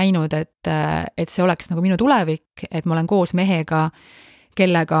mina ei näinud, et see oleks nagu minu tulevik, et ma olen koos mehega,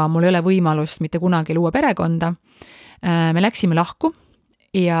 kellega mul ei ole võimalust mitte kunagi luua perekonda. Me läksime lahku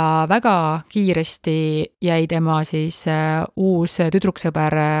ja väga kiiresti jäi tema siis uus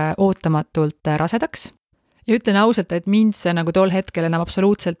tüdruksõber ootamatult rasedaks. Ja ütlen ausalt, et mind see nagu tol hetkel enam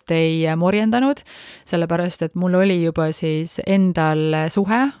absoluutselt ei morjendanud, sellepärast, et mul oli juba siis endal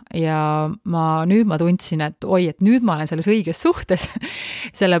suhe ja nüüd ma tundsin, et et nüüd ma olen selles õiges suhtes,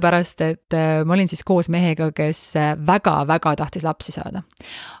 sellepärast, et ma olin siis koos mehega, kes väga-väga tahtis lapsi saada.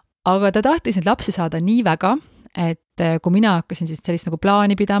 Aga ta tahtis neid lapsi saada nii väga, et kui mina hakkasin siis sellist nagu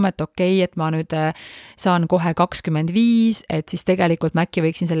plaani pidama, et et ma nüüd saan kohe 25, et siis tegelikult ma äkki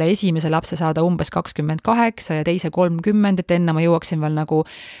võiksin selle esimese lapse saada umbes 28 ja teise 30, et enne ma jõuaksin veel nagu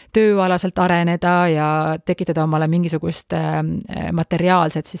tööalaselt areneda ja tekitada omale mingisugust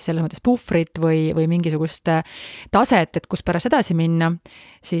materiaalset siis selles mõttes puhvrit või mingisugust taset, et kus pärast edasi minna,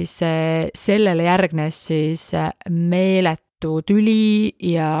 siis sellele järgnes siis tüli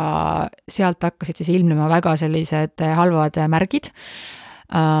ja sealt hakkasid siis ilmnema väga sellised halvad märgid.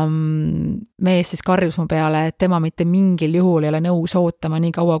 Mees siis karjus mu peale, et tema mitte mingil juhul ei ole nõus ootama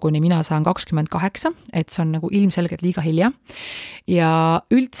nii kaua, kuni mina saan 28, et see on nagu ilmselgelt liiga hilja. Ja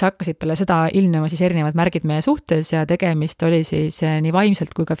üldse hakkasid peale seda ilmnema siis erinevad märgid meie suhtes ja tegemist oli siis nii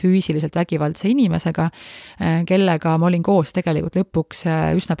vaimselt kui ka füüsiliselt vägivaldse inimesega, kellega ma olin koos tegelikult lõpuks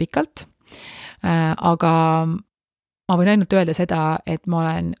üsna pikalt. Aga ma võin ainult öelda seda, et ma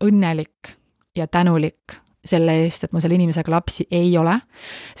olen õnnelik ja tänulik selle eest, et mul selle inimesega lapsi ei ole,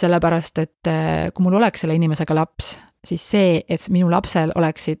 sellepärast, et kui mul oleks selle inimesega laps, siis see, et minu lapsel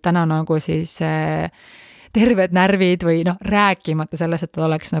oleksid täna nagu siis terved närvid või rääkimata sellest, et ta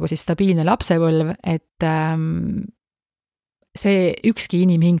oleks nagu siis stabiilne lapsepõlv, et see ükski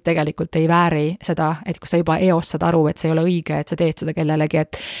inimhing tegelikult ei vääri seda, et kui sa juba eos saad aru, et see ei ole õige, et sa teed seda kellelegi,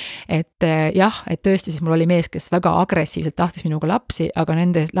 et jah, et tõesti siis mul oli mees, kes väga agressiivselt tahtis minuga lapsi, aga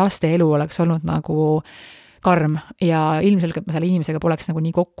nende laste elu oleks olnud nagu karm ja ilmselgelt ma selle inimesega poleks nagu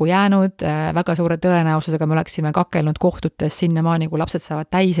nii kokku jäänud, väga suure tõenäosusega me oleksime kakelnud kohtutes sinnamaani, kui lapsed saavad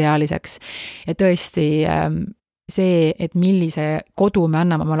täisealiseks ja tõesti see, et millise kodu me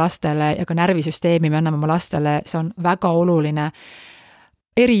anname oma lastele ja ka närvisüsteemi me anname oma lastele, see on väga oluline.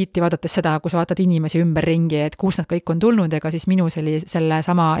 Eriti vaadates seda, kui sa vaatad inimesi ümberringi, et kus nad kõik on tulnud, ega siis minu selle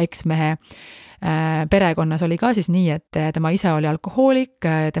sama eksmehe perekonnas oli ka siis nii, et tema isa oli alkohoolik,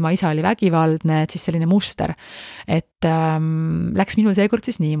 tema isa oli vägivaldne, et siis selline muster, et läks minul seekord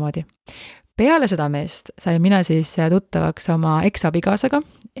siis niimoodi. Peale seda meest sain mina siis tuttavaks oma eksabikaasaga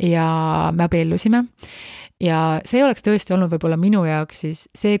ja me abiellusime. Ja see oleks tõesti olnud võib-olla minu jaoks siis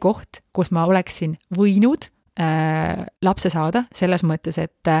see koht, kus ma oleksin võinud lapse saada, selles mõttes,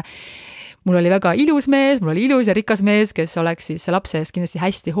 et mul oli väga ilus mees, mul oli ilus ja rikas mees, kes oleks siis lapse eest kindlasti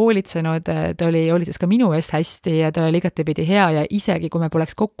hästi hoolitsenud, ta oli siis ka minu eest hästi ja ta oli igatepidi hea ja isegi kui me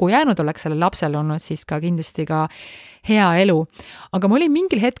poleks kokku jäänud, oleks sellel lapsel olnud siis ka kindlasti ka hea elu. Aga ma olin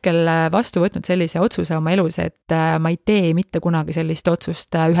mingil hetkel vastu võtnud sellise otsuse oma elus, et ma ei tee mitte kunagi sellist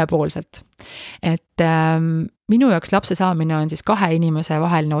otsust ühepoolselt. Et minu jaoks lapse saamine on siis 2 inimese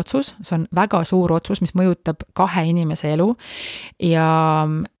vaheline otsus, see on väga suur otsus, mis mõjutab 2 inimese elu ja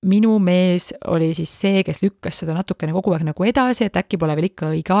minu mees oli siis see, kes lükkas seda natukene kogu aeg nagu edasi, et äkki pole veel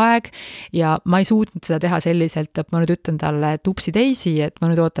ikka õige aeg ja ma ei suutnud seda teha selliselt, et ma nüüd ütlen talle tupsi teisi, et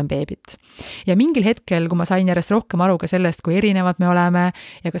ma nüüd ootan beebit. Ja mingil hetkel, kui ma sain järjest rohkem aru ka sellest, kui erinevad me oleme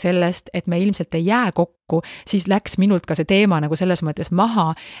ja ka sellest, et me ilmselt ei jää kokku, siis läks minult ka see teema nagu selles mõttes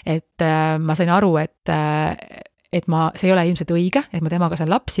maha, et ma sain aru, et see ei ole ilmselt õige, et ma temaga saan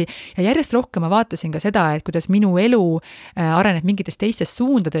lapsi ja järjest rohkem ma vaatasin ka seda, et kuidas minu elu areneb mingites teistes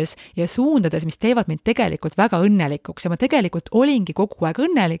suundades ja suundades, mis teevad mind tegelikult väga õnnelikuks ja ma tegelikult olingi kogu aeg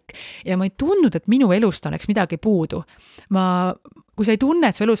õnnelik ja ma ei tundnud, et minu elust oleks midagi puudu. Kui sa ei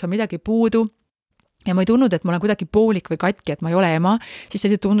tunne, et su elus on midagi puudu, ja ma ei tundnud, et ma olen kuidagi poolik või katki, et ma ei ole ema, siis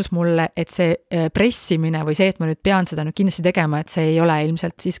see tundus mulle, et see pressimine või see, et ma nüüd pean seda nüüd kindlasti tegema, et see ei ole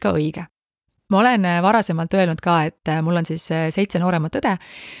ilmselt siis ka õige. Ma olen varasemalt öelnud ka, et mul on siis 7 nooremat õde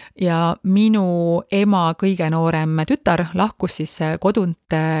ja minu ema kõige noorem tütar lahkus siis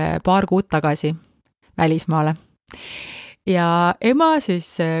kodunt paar kuud tagasi välismaale. Ja ema siis,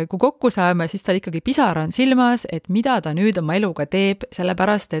 kui kokku saame, siis tal ikkagi pisar on silmas, et mida ta nüüd oma eluga teeb,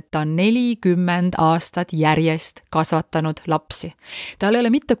 sellepärast, et ta on 40 aastat järjest kasvatanud lapsi. Tal ei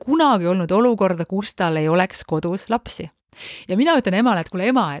ole mitte kunagi olnud olukorda, kus tal ei oleks kodus lapsi. Ja mina ütlen emale, et kuule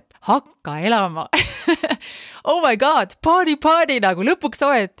ema, et hakka elama. Oh my god, party nagu lõpuks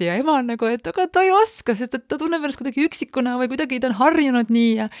ometi ja ema on nagu, et aga ta ei oska, sest ta tunneb ennast kuidagi üksikuna või kuidagi ta on harjunud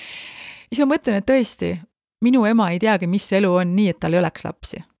nii ja siis ma mõtlen, et tõesti, minu ema ei teagi, mis elu on nii, et tal ei oleks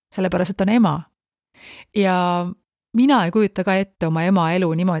lapsi, sellepärast, et ta on ema. Ja mina ei kujuta ka ette oma ema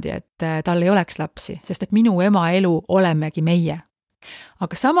elu niimoodi, et tal ei oleks lapsi, sest et minu ema elu olemegi meie.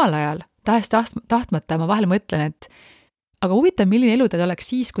 Aga samal ajal, tahtmata ma vahel mõtlen, et aga huvitav, milline elu tal oleks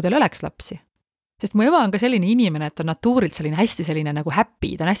siis, kui tal oleks lapsi. Sest mu ema on ka selline inimene, et ta on natuurilt selline hästi selline nagu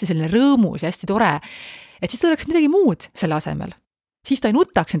happy, ta on hästi selline rõõmus ja hästi tore, et siis ta oleks midagi muud selle asemel. Siis ta ei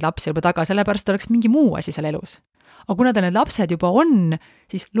nutaks neid lapsi juba taga, sellepärast ta oleks mingi muu asi seal elus. Aga kuna ta need lapsed juba on,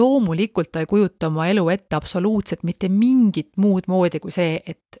 siis loomulikult ta ei kujuta oma elu ette absoluutselt mitte mingit muud moodi kui see,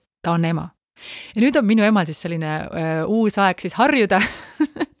 et ta on ema. Ja nüüd on minu emal siis selline uus aeg siis harjuda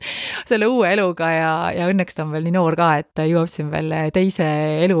selle uue eluga ja õnneks ta on veel nii noor ka, et jõuab siin veel teise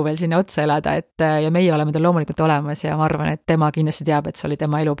elu veel sinna otsa elada, ja meie oleme tal loomulikult olemas ja ma arvan, et tema kindlasti teab, et see oli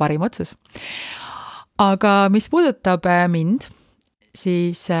tema elu parim otsus. Aga mis puudutab mind,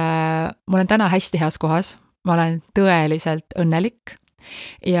 siis ma olen täna hästi heas kohas, ma olen tõeliselt õnnelik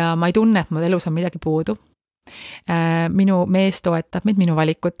ja ma ei tunne, et mu elus on midagi puudu. Minu mees toetab mind minu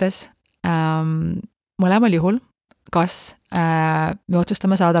valikutes, mõlemal juhul, kas me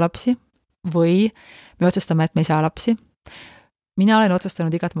otsustame saada lapsi või me otsustame, et me ei saa lapsi. Mina olen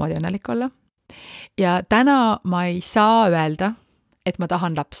otsustanud igat moodi õnnelik olla ja täna ma ei saa öelda, et ma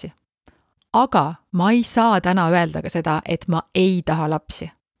tahan lapsi. Aga ma ei saa täna öelda ka seda, et ma ei taha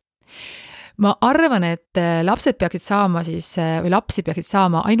lapsi. Ma arvan, et lapsed peaksid saama siis, või lapsi peaksid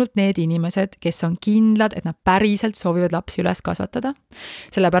saama ainult need inimesed, kes on kindlad, et nad päriselt soovivad lapsi üles kasvatada.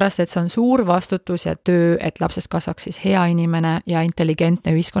 Sellepärast, et see on suur vastutus ja töö, et lapsest kasvaks siis hea inimene ja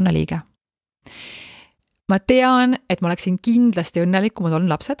intelligentne ühiskonnaliige. Ma tean, et ma oleksin kindlasti õnnelik, kui mul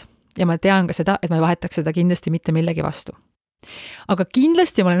on lapsed ja ma tean ka seda, et ma ei vahetaks seda kindlasti mitte millegi vastu. Aga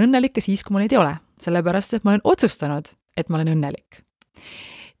kindlasti ma olen õnnelik ka siis, kui ma neid ei ole, sellepärast, et ma olen otsustanud, et ma olen õnnelik.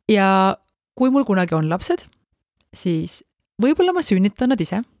 Ja kui mul kunagi on lapsed, siis võib-olla ma sünnitan nad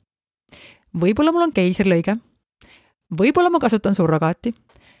ise, võib-olla mul on keisrilõige, võib-olla ma kasutan surrogaati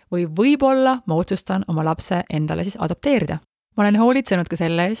või võib-olla ma otsustan oma lapse endale siis adopteerida. Ma olen hoolitsenud ka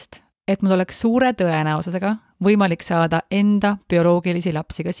selle eest, et mul oleks suure tõenäosusega võimalik saada enda bioloogilisi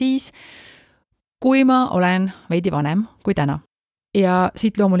lapsi ka siis, kui ma olen veidi vanem kui täna. Ja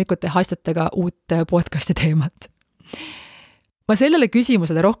siit loomulikult te haistate ka uut podcasti teemat. Ma sellele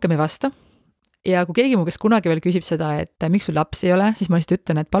küsimusele rohkem ei vasta. Ja kui keegi mu kes kunagi veel küsib seda, et miks sul lapsi ei ole, siis ma lihtsalt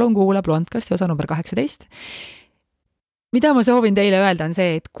ütlen, et palun kuula Blondcasti osa number 18. Mida ma soovin teile öelda on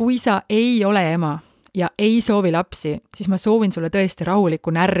see, et kui sa ei ole ema ja ei soovi lapsi, siis ma soovin sulle tõesti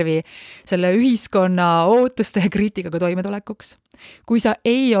rahulikku närvi selle ühiskonna ootuste ja kriitikaga toimetulekuks. Kui sa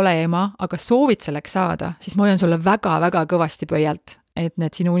ei ole ema, aga soovid selleks saada, siis ma hoian sulle väga-väga kõvasti pöialt, et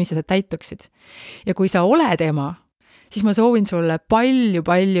need sinu unistused täituksid. Ja kui sa oled ema, siis ma soovin sulle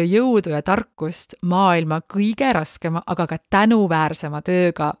palju jõudu ja tarkust maailma kõige raskema, aga ka tänuväärsema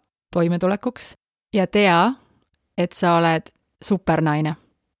tööga toimetulekuks ja tea, et sa oled supernaine.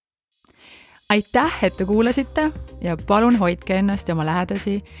 Aitäh, et te kuulasite ja palun hoidke ennast ja oma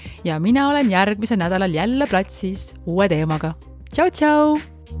lähedasi ja mina olen järgmisel nädalal jälle platsis uue teemaga. Tšau!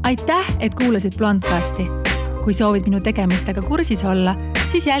 Aitäh, et kuulasid Blondcasti. Kui soovid minu tegemistega kursis olla,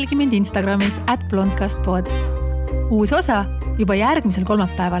 siis jälgi mind Instagramis @blondcastpod. Uus osa juba järgmisel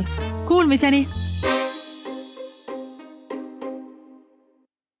kolmapäeval. Kuulmiseni!